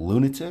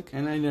lunatic.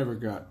 And I never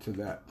got to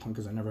that point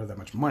because I never had that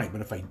much money. But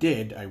if I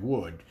did, I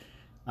would.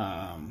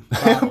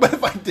 But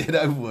if I did,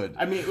 I would.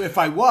 I mean, if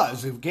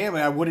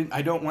gambling, I wouldn't.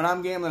 I don't. When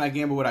I'm gambling, I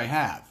gamble what I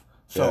have.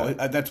 So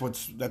that's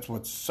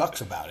what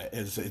sucks about it,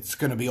 is it's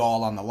going to be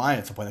all on the line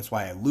at some point. That's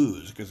why I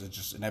lose, because it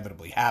just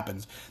inevitably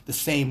happens the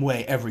same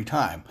way every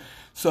time.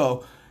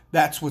 So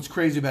that's what's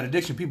crazy about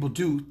addiction. People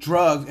do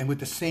drugs and with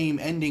the same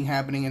ending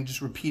happening and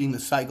just repeating the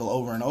cycle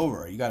over and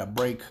over. You got to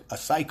break a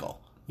cycle.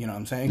 You know what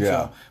I'm saying?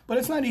 Yeah. So, but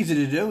it's not easy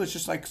to do. It's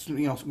just like,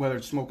 you know, whether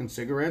it's smoking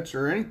cigarettes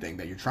or anything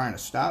that you're trying to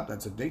stop,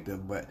 that's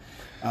addictive. But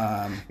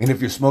and if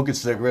you're smoking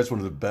cigarettes,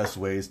 one of the best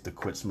ways to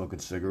quit smoking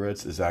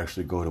cigarettes is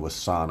actually go to a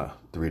sauna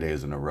 3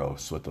 days in a row,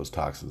 sweat those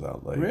toxins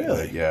out. Like,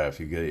 really? Like, yeah. If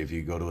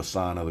you go to a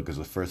sauna, because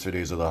the first 3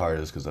 days are the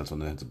hardest, because that's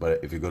when it's.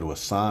 But if you go to a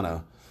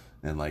sauna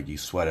and like you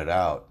sweat it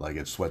out, like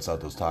it sweats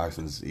out those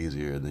toxins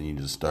easier, and then you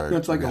just start.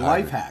 It's like a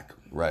life hack.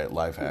 Right,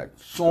 life hack.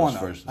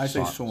 Sauna. I say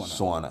sauna.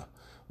 Sauna.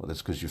 Well,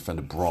 that's because you're from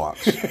the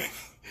Bronx.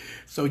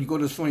 So you go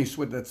to the sauna, you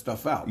sweat that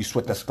stuff out. You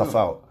sweat that stuff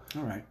out.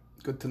 All right.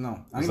 Good to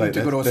know. I need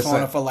to go to a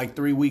sauna for like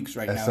 3 weeks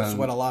right now and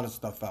sweat a lot of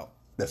stuff out.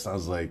 That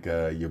sounds like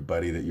your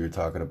buddy that you were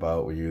talking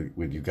about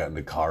when you got in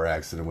the car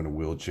accident in a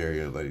wheelchair,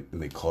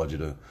 and they called you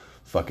to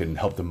fucking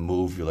help them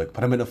move. You're like,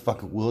 put him in a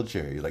fucking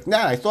wheelchair. You're like,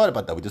 nah, I thought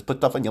about that. We just put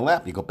stuff on your lap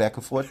and you go back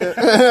and forth there.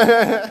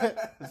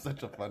 It's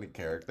such a funny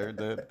character,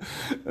 dude.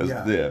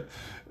 Yeah.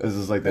 It's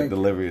just like that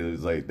delivery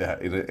is like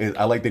that.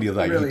 I like that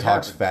he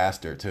talks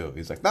faster too.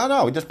 He's like,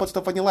 no, we just put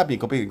stuff on your lap and you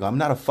go back. You go, I'm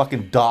not a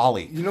fucking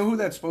dolly. You know who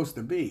that's supposed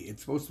to be?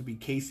 It's supposed to be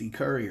Casey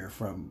Courier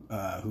from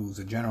who's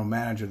a general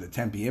manager of the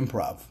Tempe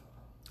Improv.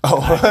 Oh,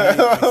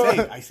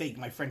 I say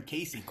my friend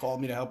Casey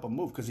called me to help him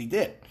move because he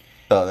did.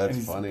 Oh,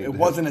 that's funny. It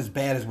wasn't as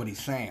bad as what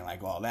he's saying,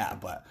 like all that,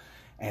 but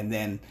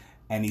and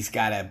he's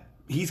got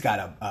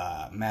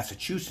a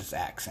Massachusetts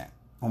accent,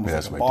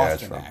 almost like a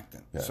Boston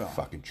accent. Yeah, so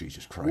fucking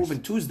Jesus Christ.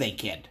 Moving Tuesday,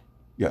 kid.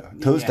 Yeah,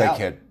 Tuesday,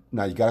 kid.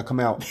 Now you gotta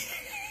come out.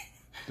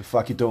 The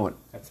fuck you doing?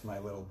 That's my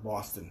little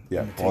Boston.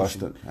 Yeah, imitation.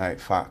 Boston. All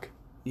right, fuck.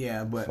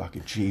 Yeah, but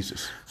fucking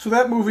Jesus. So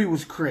that movie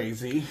was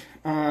crazy.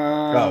 It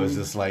was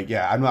just like,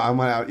 I'm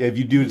not. If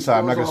you do decide,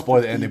 I'm not gonna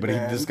spoil the ending. But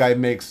this guy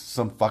makes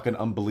some fucking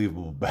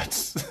unbelievable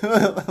bets.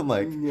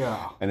 Like,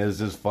 yeah. And it's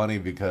just funny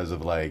because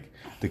of like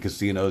the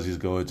casinos he's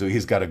going to.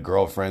 He's got a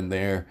girlfriend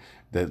there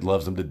that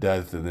loves him to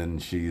death, and then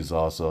she's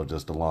also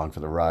just along for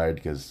the ride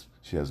because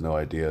she has no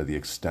idea the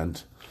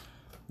extent.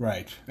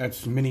 Right.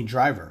 That's Minnie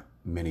Driver.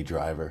 Minnie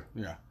Driver.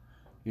 Yeah.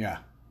 Yeah.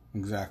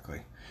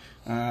 Exactly.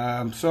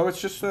 So it's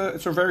just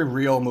it's a very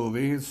real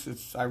movie.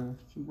 I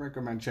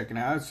recommend checking it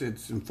out.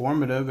 It's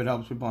informative. It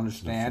helps people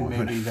understand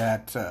maybe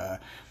that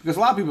because a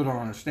lot of people don't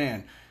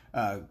understand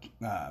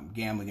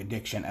gambling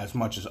addiction as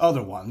much as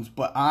other ones.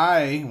 But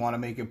I want to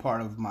make it part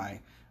of my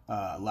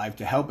life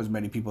to help as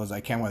many people as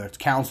I can, whether it's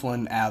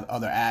counseling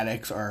other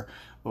addicts or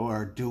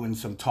doing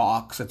some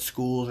talks at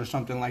schools or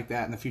something like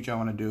that in the future. I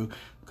want to do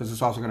because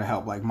it's also going to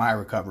help like my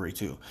recovery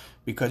too.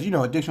 Because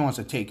addiction wants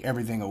to take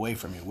everything away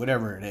from you,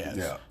 whatever it is.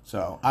 Yeah.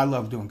 So I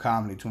love doing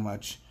comedy too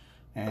much,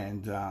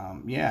 and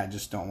I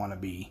just don't want to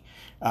be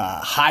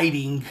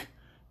hiding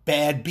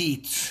bad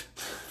beats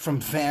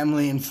from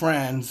family and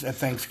friends at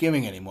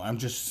Thanksgiving anymore. I'm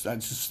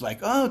just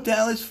like, oh,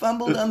 Dallas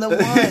fumbled on the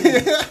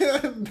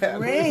one.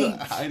 Great.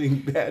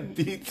 Hiding bad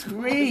beats.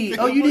 Great.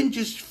 Oh, you didn't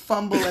just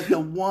fumble at the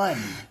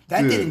one.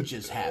 That didn't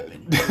just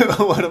happen.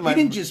 You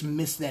didn't just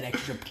miss that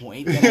extra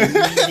point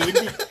that I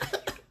needed.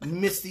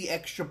 Miss the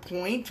extra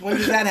point? When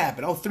does that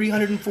happen? Oh,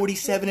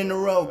 347 in a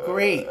row.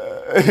 Great.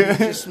 You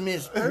just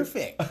missed.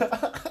 Perfect.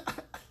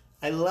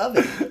 I love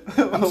it.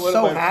 I'm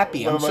so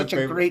happy. I'm in such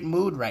a great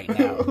mood right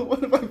now.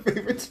 One of my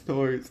favorite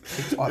stories.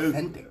 It's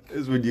authentic.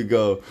 Is when you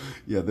go,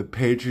 the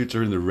Patriots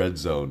are in the red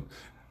zone,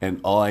 and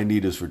all I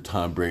need is for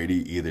Tom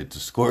Brady either to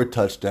score a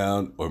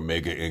touchdown or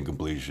make an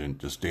incompletion.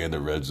 Just stay in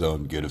the red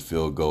zone, get a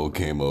field goal,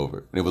 game over.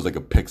 And it was like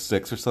a pick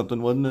six or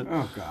something, wasn't it?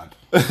 Oh, God.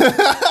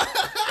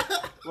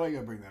 Why you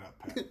gotta bring that up,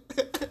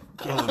 Pat?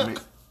 Killing me.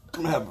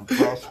 I'm having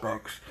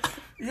flashbacks.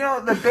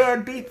 The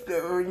bad beats,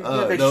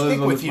 they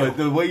stick with you.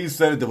 The way you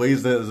said it,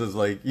 is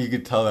like you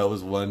could tell that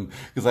was one.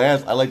 Because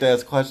I like to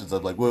ask questions.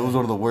 I'm like, what was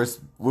one of the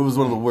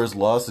worst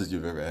losses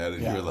you've ever had?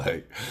 And you're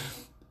like,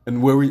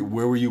 and where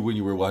were you when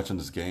you were watching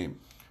this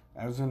game?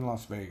 I was in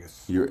Las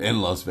Vegas. You're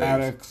in Las Vegas.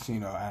 Addicts,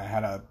 I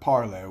had a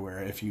parlay where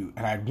and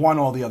I'd won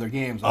all the other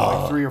games,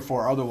 like 3 or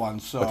 4 other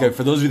ones. So okay,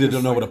 for those of you that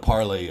don't know what a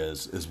parlay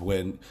is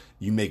when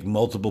you make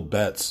multiple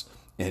bets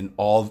and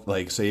all,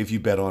 like, say if you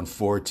bet on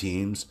 4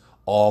 teams,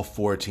 all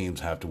 4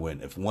 teams have to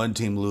win. If one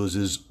team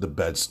loses, the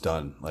bet's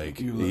done. Like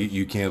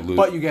you can't lose.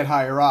 But you get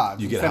higher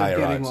odds. You get higher odds.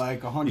 Instead of getting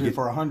like 100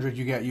 for 100,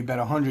 you bet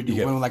 100,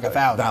 you win like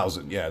 1,000.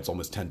 1,000, yeah, it's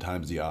almost 10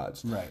 times the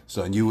odds. Right.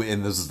 So and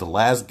this is the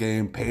last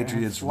game.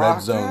 Patriots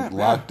red zone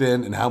locked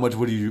in. And how much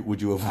would you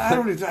have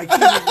won? I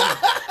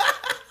can't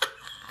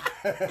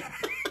even.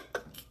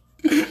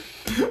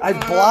 I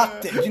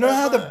blocked it. You know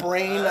how the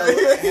brain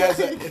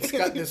it's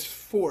got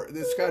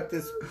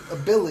this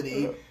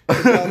ability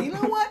to go, you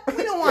know what?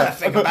 We don't want to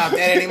think about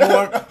that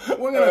anymore.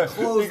 We're going to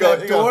close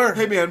that door.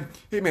 Hey man,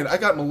 I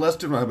got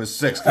molested when I was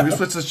 6. Can we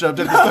switch the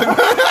subject? I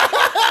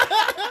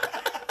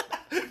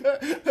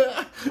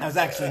was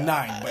actually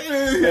 9,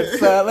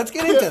 but let's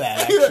get into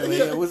that. Actually,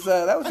 that was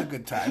a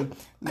good time.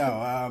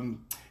 No,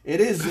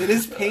 it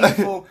is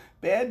painful.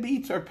 Bad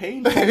beats are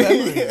painful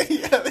memories. They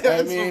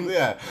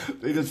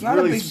just not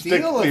really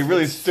stick. They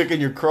really stick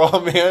in your craw,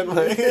 man.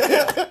 Like,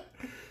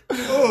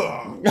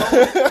 well,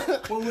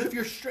 if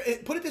you're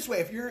put it this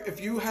way,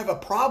 if you have a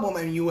problem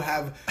and you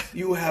have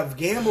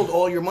gambled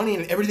all your money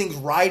and everything's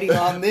riding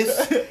on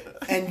this,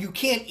 and you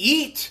can't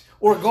eat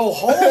or go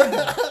home.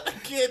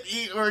 Can't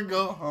eat or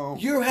go home.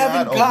 You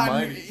haven't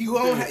gotten. You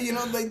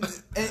don't. Like,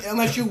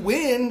 unless you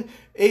win.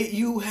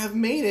 You have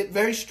made it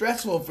very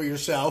stressful for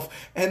yourself,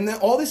 and then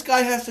all this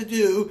guy has to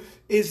do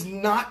is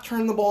not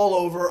turn the ball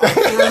over on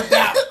 3rd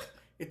down.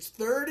 It's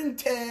 3rd and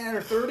 10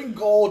 or 3rd and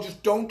goal.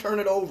 Just don't turn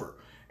it over.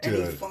 And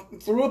he fucking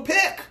threw a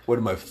pick.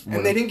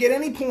 And they didn't get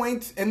any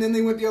points, and then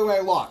they went the other way.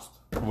 I lost.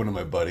 One of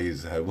my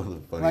buddies had one of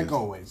the funniest. Like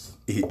always.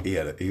 He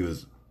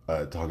was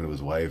talking to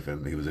his wife,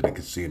 and he was in a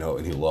casino,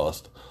 and he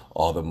lost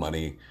all the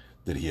money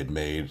that he had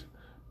made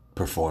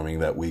performing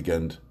that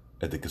weekend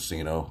at the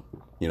casino.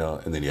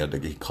 And then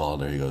he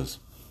called her. He goes,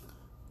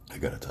 I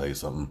got to tell you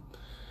something.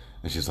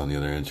 And she's on the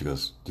other end. She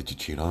goes, did you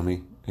cheat on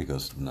me? He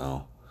goes,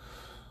 no.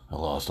 I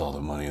lost all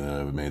the money that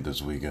I made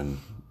this weekend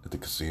at the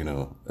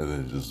casino. And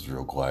then just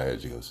real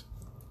quiet. She goes,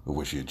 I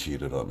wish you had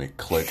cheated on me.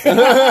 Click. Yeah,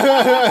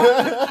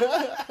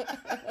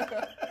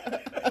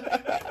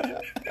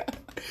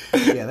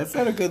 that's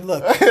not a good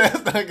look.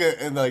 That's not good.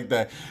 And like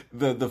that,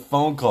 the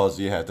phone calls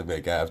you have to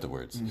make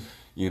afterwards.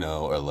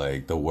 Are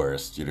like the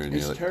worst.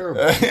 It's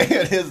terrible.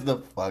 It is the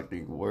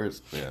fucking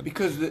worst, man.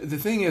 Because the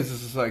thing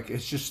is like,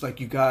 it's just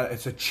like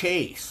it's a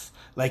chase.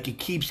 Like it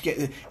keeps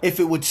getting. If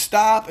it would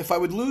stop, if I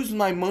would lose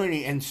my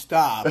money and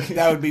stop,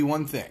 that would be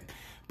one thing.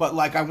 But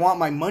like, I want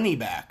my money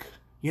back,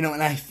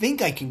 and I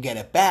think I can get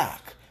it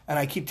back. And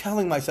I keep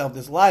telling myself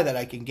this lie that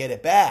I can get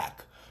it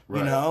back.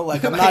 Right.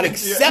 Like I'm not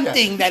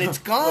accepting that it's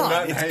gone.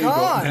 Well, it's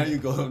gone.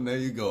 Now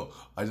you go.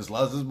 I just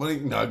lost this money.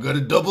 Now I got to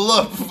double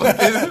up.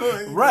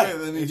 Right.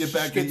 And then you get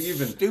back to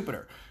even.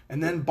 Stupider.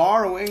 And then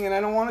borrowing, and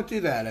I don't want to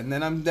do that. And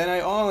then and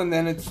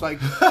then it's like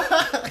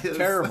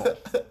terrible.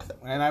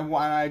 And I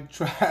want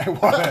to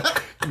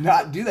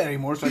not do that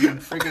anymore, so I can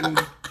freaking.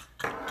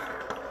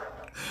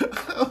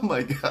 Oh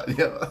my God!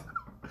 Yeah.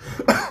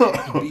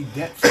 Be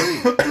debt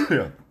free.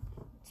 Yeah.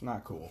 It's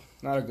not cool.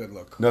 Not a good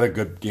look. Another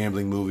good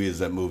gambling movie is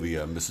that movie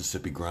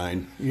Mississippi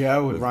Grind. Yeah,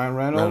 with Ryan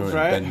Reynolds,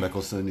 right? Ben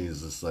Mickelson.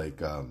 He's just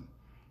like,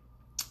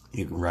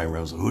 Ryan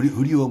Reynolds,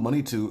 who do you owe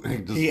money to?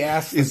 He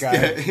asked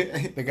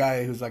the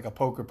guy who's like a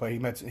poker player.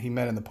 He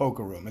met in the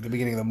poker room at the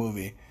beginning of the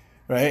movie,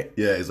 right?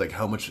 Yeah, he's like,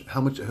 how much?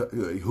 Who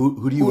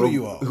do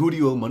you owe? Who do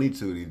you owe money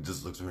to? And he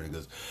just looks around and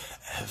goes,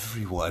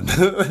 everyone.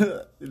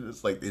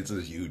 It's like it's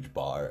a huge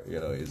bar, you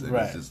know. It's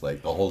just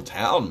like the whole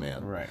town,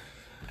 man. Right.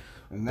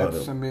 And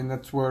that's,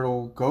 that's where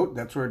it'll go.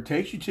 That's where it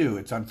takes you to.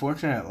 It's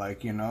unfortunate,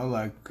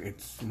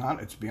 it's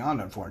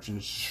beyond unfortunate.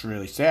 It's just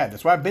really sad.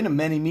 That's why I've been to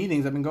many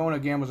meetings. I've been going to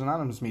Gamblers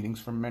Anonymous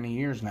meetings for many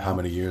years now. How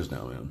many years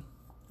now, man?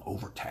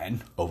 Over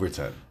 10. Over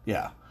 10.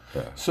 Yeah.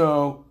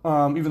 So,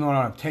 even though I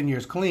don't have 10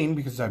 years clean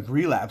because I've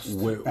relapsed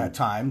at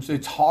times,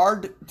 it's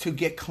hard to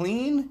get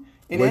clean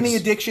in any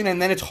addiction,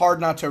 and then it's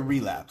hard not to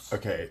relapse.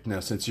 Okay.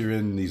 Now, since you're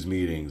in these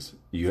meetings,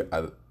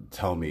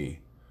 tell me,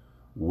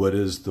 what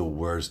is the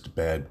worst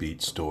bad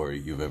beat story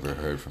you've ever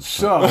heard from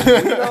someone? So,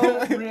 we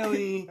don't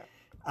really...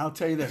 I'll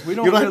tell you this. We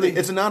don't really...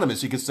 It's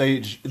anonymous. You could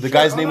say the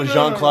guy's name was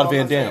Jean-Claude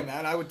Van Damme.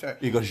 I would tell you.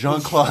 You go,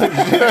 Jean-Claude.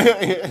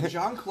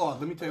 Jean-Claude.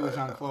 Let me tell you what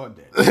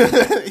Jean-Claude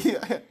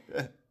did.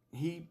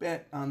 He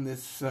bet on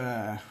this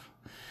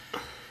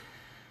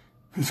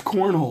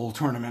cornhole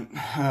tournament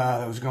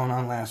that was going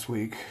on last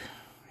week.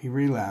 He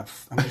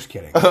relapsed. I'm just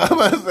kidding.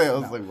 I was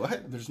like,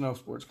 what? There's no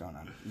sports going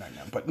on right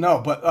now.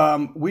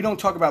 But we don't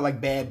talk about like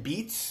bad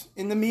beats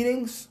in the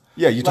meetings.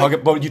 Yeah, you talk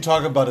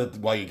about it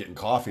while you're getting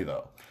coffee,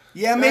 though.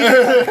 Yeah, maybe.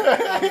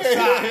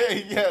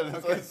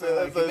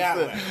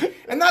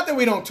 And not that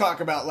we don't talk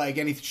about like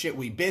any shit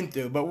we've been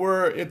through, but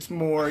it's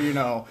more, you're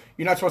not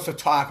supposed to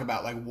talk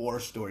about like war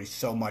stories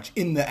so much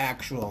in the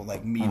actual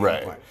like meeting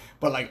part.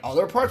 But like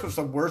other parts, what's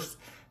the worst?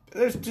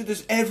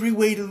 There's every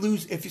way to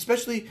lose,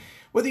 especially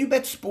whether you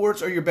bet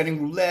sports or you're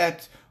betting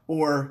roulette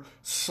or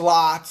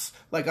slots.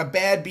 Like a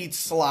bad beat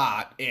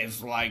slot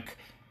is like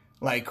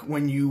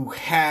when you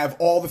have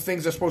all the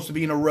things that are supposed to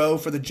be in a row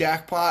for the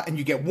jackpot, and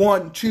you get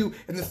 1, 2,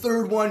 and the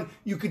third one,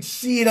 you could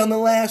see it on the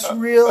last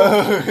reel,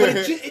 but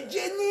it just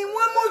need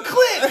one more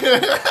click.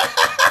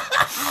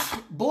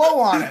 Blow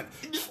on it.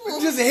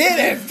 Just hit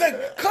it. It's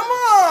like, come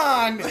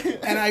on.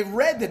 And I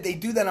read that they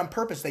do that on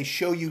purpose. They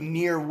show you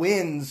near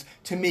wins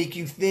to make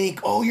you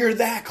think, oh, you're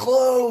that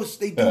close.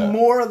 They do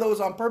more of those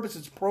on purpose.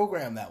 It's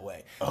programmed that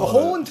way. The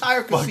whole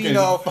entire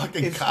casino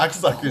fucking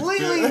cocksuckers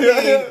completely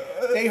made.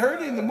 They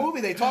heard it in the movie.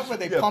 They talk about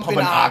pumping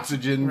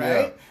oxygen,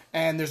 right? Yeah.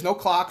 And there's no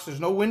clocks,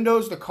 there's no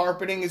windows. The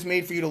carpeting is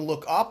made for you to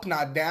look up,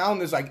 not down.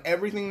 There's like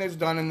everything that's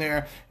done in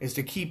there is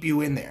to keep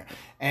you in there.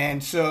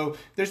 And so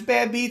there's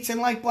bad beats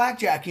in like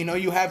blackjack.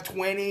 You have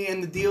 20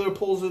 and the dealer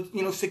pulls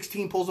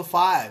 16 pulls a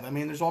 5. I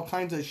mean, there's all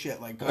kinds of shit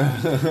like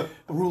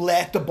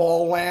roulette. The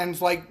ball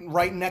lands like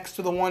right next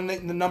to the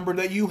number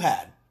that you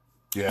had.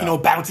 Yeah.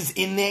 Bounces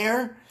in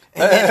there.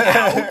 And then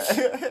out.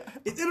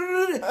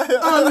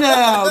 Oh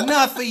no,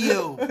 not for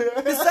you.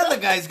 This other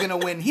guy's gonna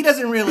win. He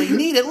doesn't really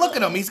need it. Look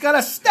at him. He's got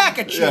a stack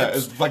of chips. Yeah,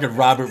 it's fucking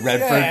Robert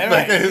Redford.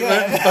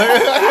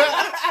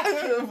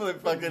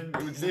 Fucking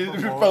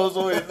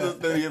proposal.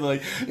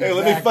 Like, hey,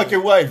 let me fuck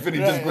your wife, and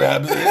he just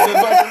grabs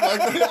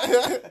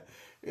it.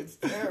 It's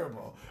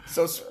terrible.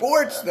 So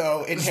sports,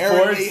 though,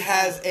 inherently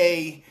has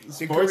a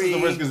degree. Sports is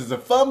the worst because it's a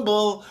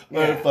fumble.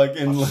 Or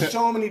fucking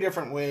so many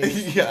different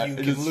ways you can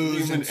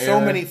lose in so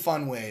many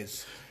fun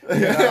ways.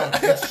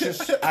 It's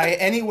just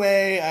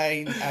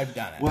I've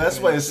done it. Well, that's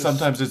why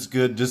sometimes it's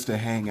good just to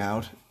hang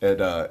out at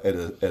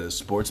a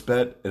sports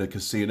bet at a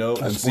casino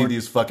and see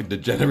these fucking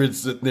degenerates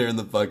sitting there in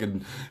the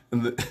fucking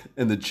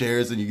in the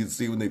chairs, and you can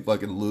see when they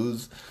fucking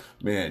lose.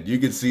 Man, you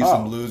can see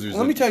some losers.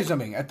 Let me tell you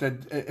something.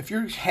 If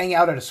you hang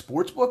out at a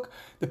sports book,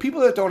 the people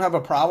that don't have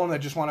a problem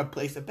that just want to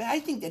place a bet, I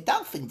think the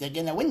Dolphins are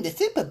going to win the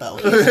Super Bowl.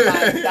 Here's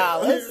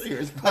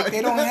 $5. Like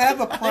they don't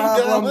have a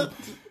problem.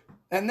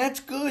 And that's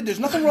good. There's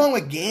nothing wrong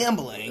with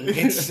gambling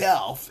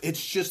itself. It's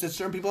just that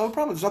certain people have a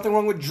problem. There's nothing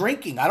wrong with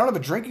drinking. I don't have a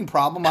drinking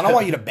problem. I don't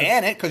want you to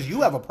ban it because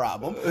you have a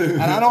problem.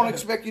 And I don't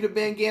expect you to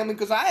ban gambling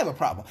because I have a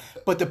problem.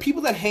 But the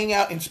people that hang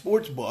out in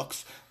sports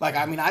books,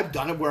 I've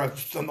done it where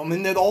I'm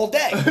in there all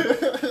day.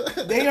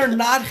 They are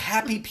not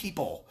happy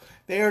people.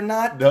 They are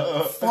not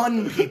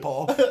fun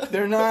people.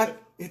 They're not,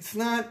 it's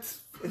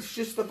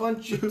just a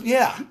bunch of,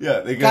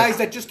 guys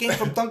that just came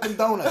from Dunkin'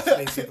 Donuts,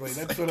 basically.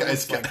 That's what it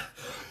looks like.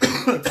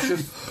 It's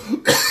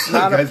just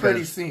not a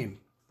pretty scene.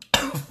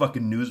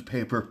 Fucking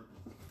newspaper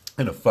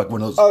and a fuck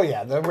one of those. Oh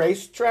yeah, the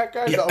racetrack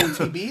guys, the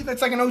OTB.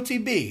 That's like an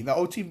OTB. The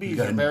OTBs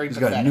are very. He's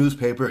got a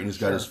newspaper and he's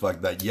got his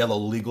that yellow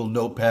legal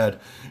notepad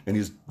and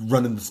he's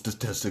running the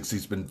statistics.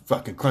 He's been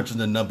fucking crunching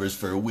the numbers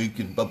for a week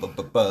and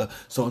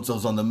so and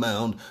so's on the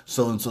mound.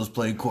 So and so's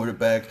playing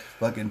quarterback.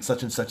 Fucking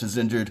such and such is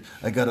injured.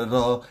 I got it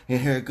all. And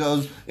here it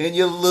goes. And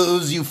you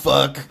lose. You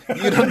fuck.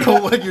 You don't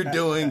know what you're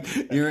doing.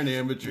 You're an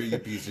amateur. You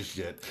piece of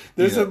shit.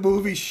 There's a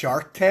movie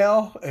Shark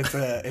Tale.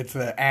 It's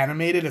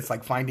animated. It's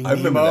like Finding Nemo. I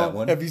remember that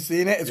one. Have you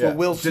seen it? It's with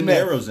Will Smith.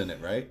 De Niro's in it,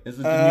 right? Is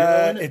it De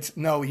Niro in it?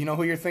 No, you know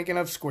who you're thinking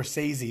of?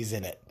 Scorsese's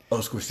in it. Oh,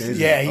 Scorsese.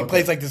 Yeah, he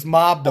plays like this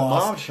mob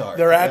boss. The mob shark.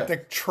 They're at the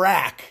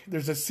track.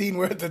 There's a scene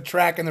where at the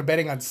track and they're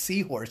betting on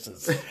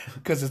seahorses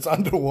because it's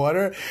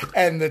underwater.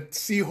 And the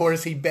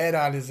seahorse he bet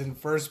on is in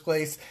first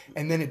place,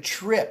 and then it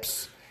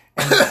trips.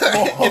 and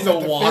falls In the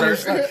at water.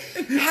 finish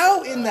line.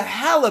 How in the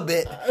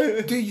halibut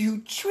do you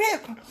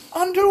trip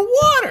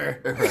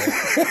underwater?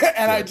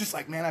 And I just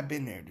like, man, I've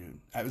been there, dude.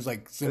 I was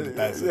like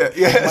sympathizing.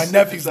 Yeah, My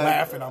nephew's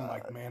laughing. I'm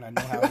like, man, I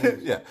know how it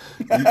is. Yeah.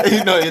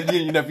 You know,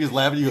 your nephew's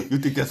laughing. You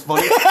think that's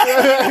funny?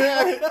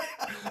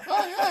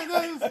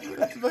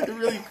 That's fucking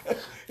really.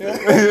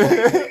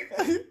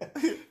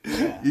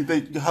 You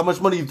think how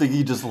much money you think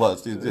he just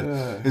lost? He's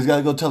got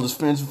to go tell his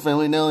friends and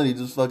family now, and he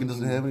just fucking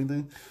doesn't have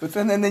anything. But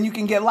then you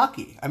can get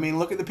lucky. I mean,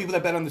 look at the people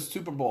that bet on the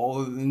Super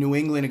Bowl, New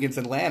England against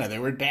Atlanta. They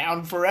were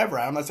down forever.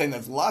 I'm not saying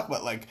that's luck,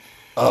 but like,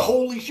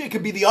 holy shit, it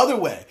could be the other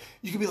way.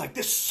 You could be like,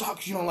 this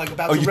sucks. You know, like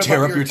about to you rip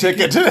tear up your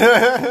ticket.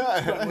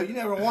 Well, you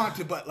never want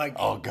to, but like,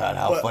 Oh God,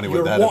 how funny you're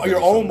would that have been? You're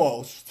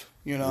almost,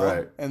 you know,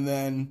 Right. and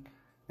then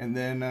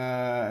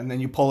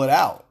you pull it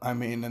out. I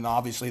mean, and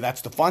obviously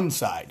that's the fun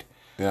side.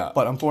 Yeah.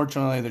 But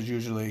unfortunately, that's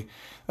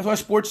why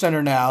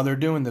SportsCenter now, they're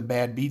doing the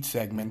bad beat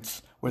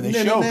segments where they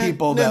show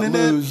people that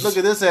lose. Look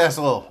at this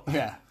asshole.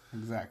 Yeah,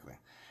 exactly.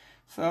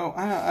 So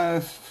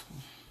I've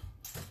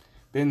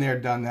been there,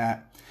 done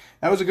that.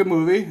 That was a good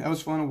movie. That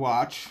was fun to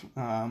watch.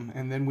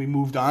 And then we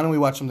moved on and we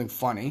watched something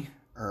funny.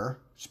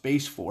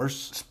 Space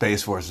Force.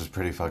 Space Force is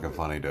pretty fucking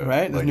funny, dude.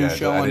 Right? The new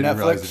show on I didn't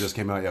realize Netflix. it just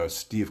came out. Yeah, it was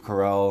Steve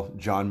Carell,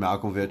 John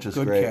Malkovich is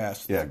Good great.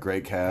 cast. Yeah,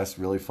 great cast.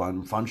 Really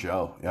fun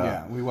show.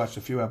 Yeah, we watched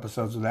a few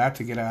episodes of that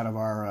to get out of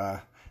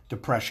our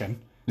depression.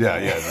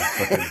 Yeah.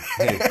 Fucking,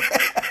 hey,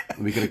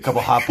 let me get a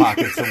couple Hot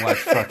Pockets and watch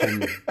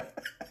fucking.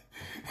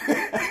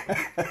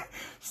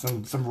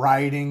 Some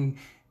rioting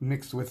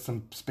mixed with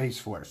some Space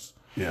Force.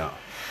 Yeah.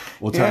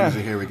 What time is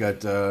it here? We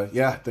got, I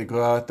think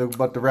we're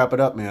about to wrap it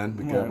up, man.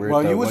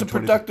 Well, it was a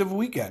productive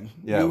weekend.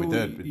 Yeah, we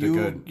did. We did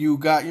good. You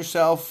got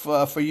yourself,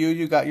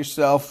 you got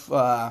yourself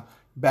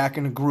back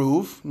in the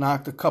groove,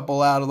 knocked a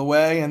couple out of the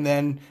way, and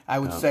then I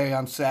would say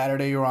on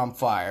Saturday you're on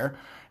fire.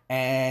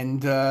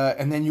 And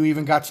then you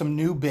even got some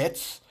new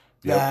bits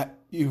that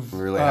you've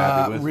really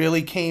happy with.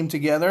 Really came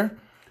together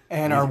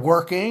and are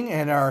working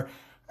and are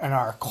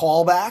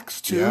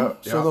callbacks too. Yeah,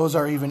 So those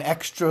are even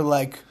extra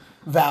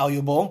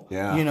valuable.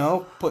 Yeah. You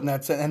know, putting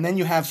that and then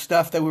you have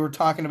stuff that we were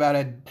talking about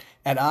at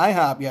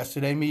IHOP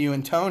yesterday, me, you,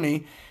 and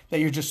Tony, that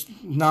you're just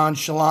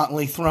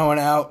nonchalantly throwing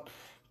out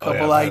a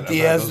couple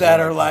ideas that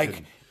are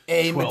like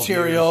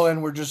material,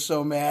 and we're just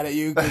so mad at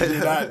you because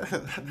you're not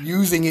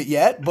using it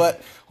yet.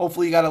 But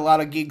hopefully, you got a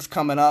lot of gigs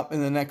coming up in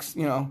the next,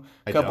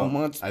 couple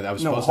months. I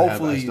was no, supposed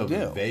hopefully to have. you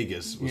do.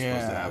 Vegas was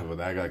supposed to happen,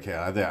 but I don't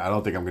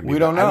think I'm going to be. We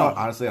don't know.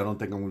 Honestly, I don't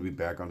think I'm going to be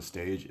back on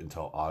stage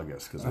until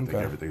August because I think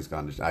everything's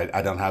gone.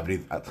 I don't have any.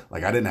 I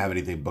didn't have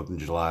anything booked in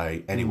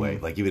July anyway.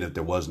 Like even if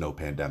there was no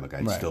pandemic,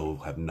 I'd still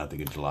have nothing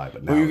in July.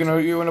 But now you're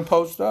gonna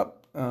post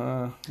up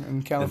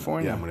in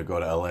California. Yeah, I'm going to go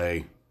to LA.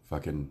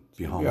 Fucking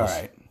be homeless.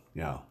 All right.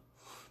 Yeah.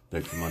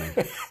 Beg for money.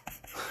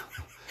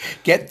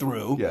 Get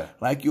through, Yeah.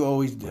 like you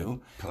always do.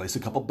 Place a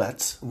couple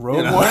bets.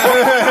 Road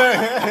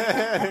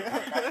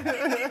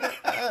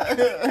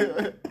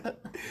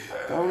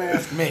Don't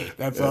ask me.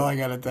 That's all I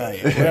got to tell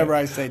you. Whatever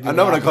I say, do I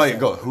know what I call you. opposite.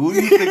 Go. Who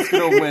do you think's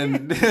going to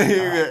win?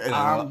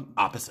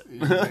 Opposite.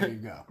 There you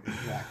go.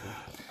 Exactly.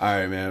 All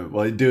right, man.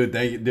 Well, dude,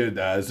 thank you, dude.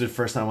 This is your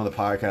first time on the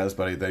podcast,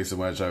 buddy. Thanks so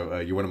much.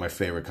 You're one of my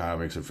favorite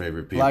comics and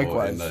favorite people.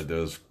 Likewise. And it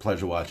was a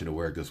pleasure watching it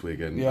work this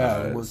weekend.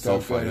 Yeah, it worked so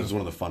out fun. good. It was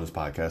one of the funnest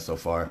podcasts so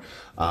far.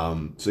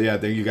 So yeah,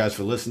 thank you guys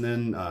for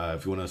listening.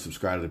 If you want to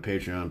subscribe to the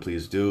Patreon,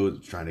 please do.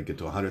 It's trying to get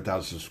to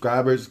 100,000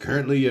 subscribers.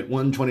 Currently at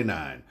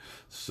 129.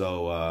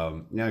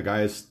 So yeah,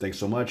 guys, thanks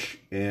so much,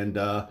 and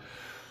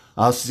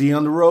I'll see you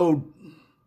on the road.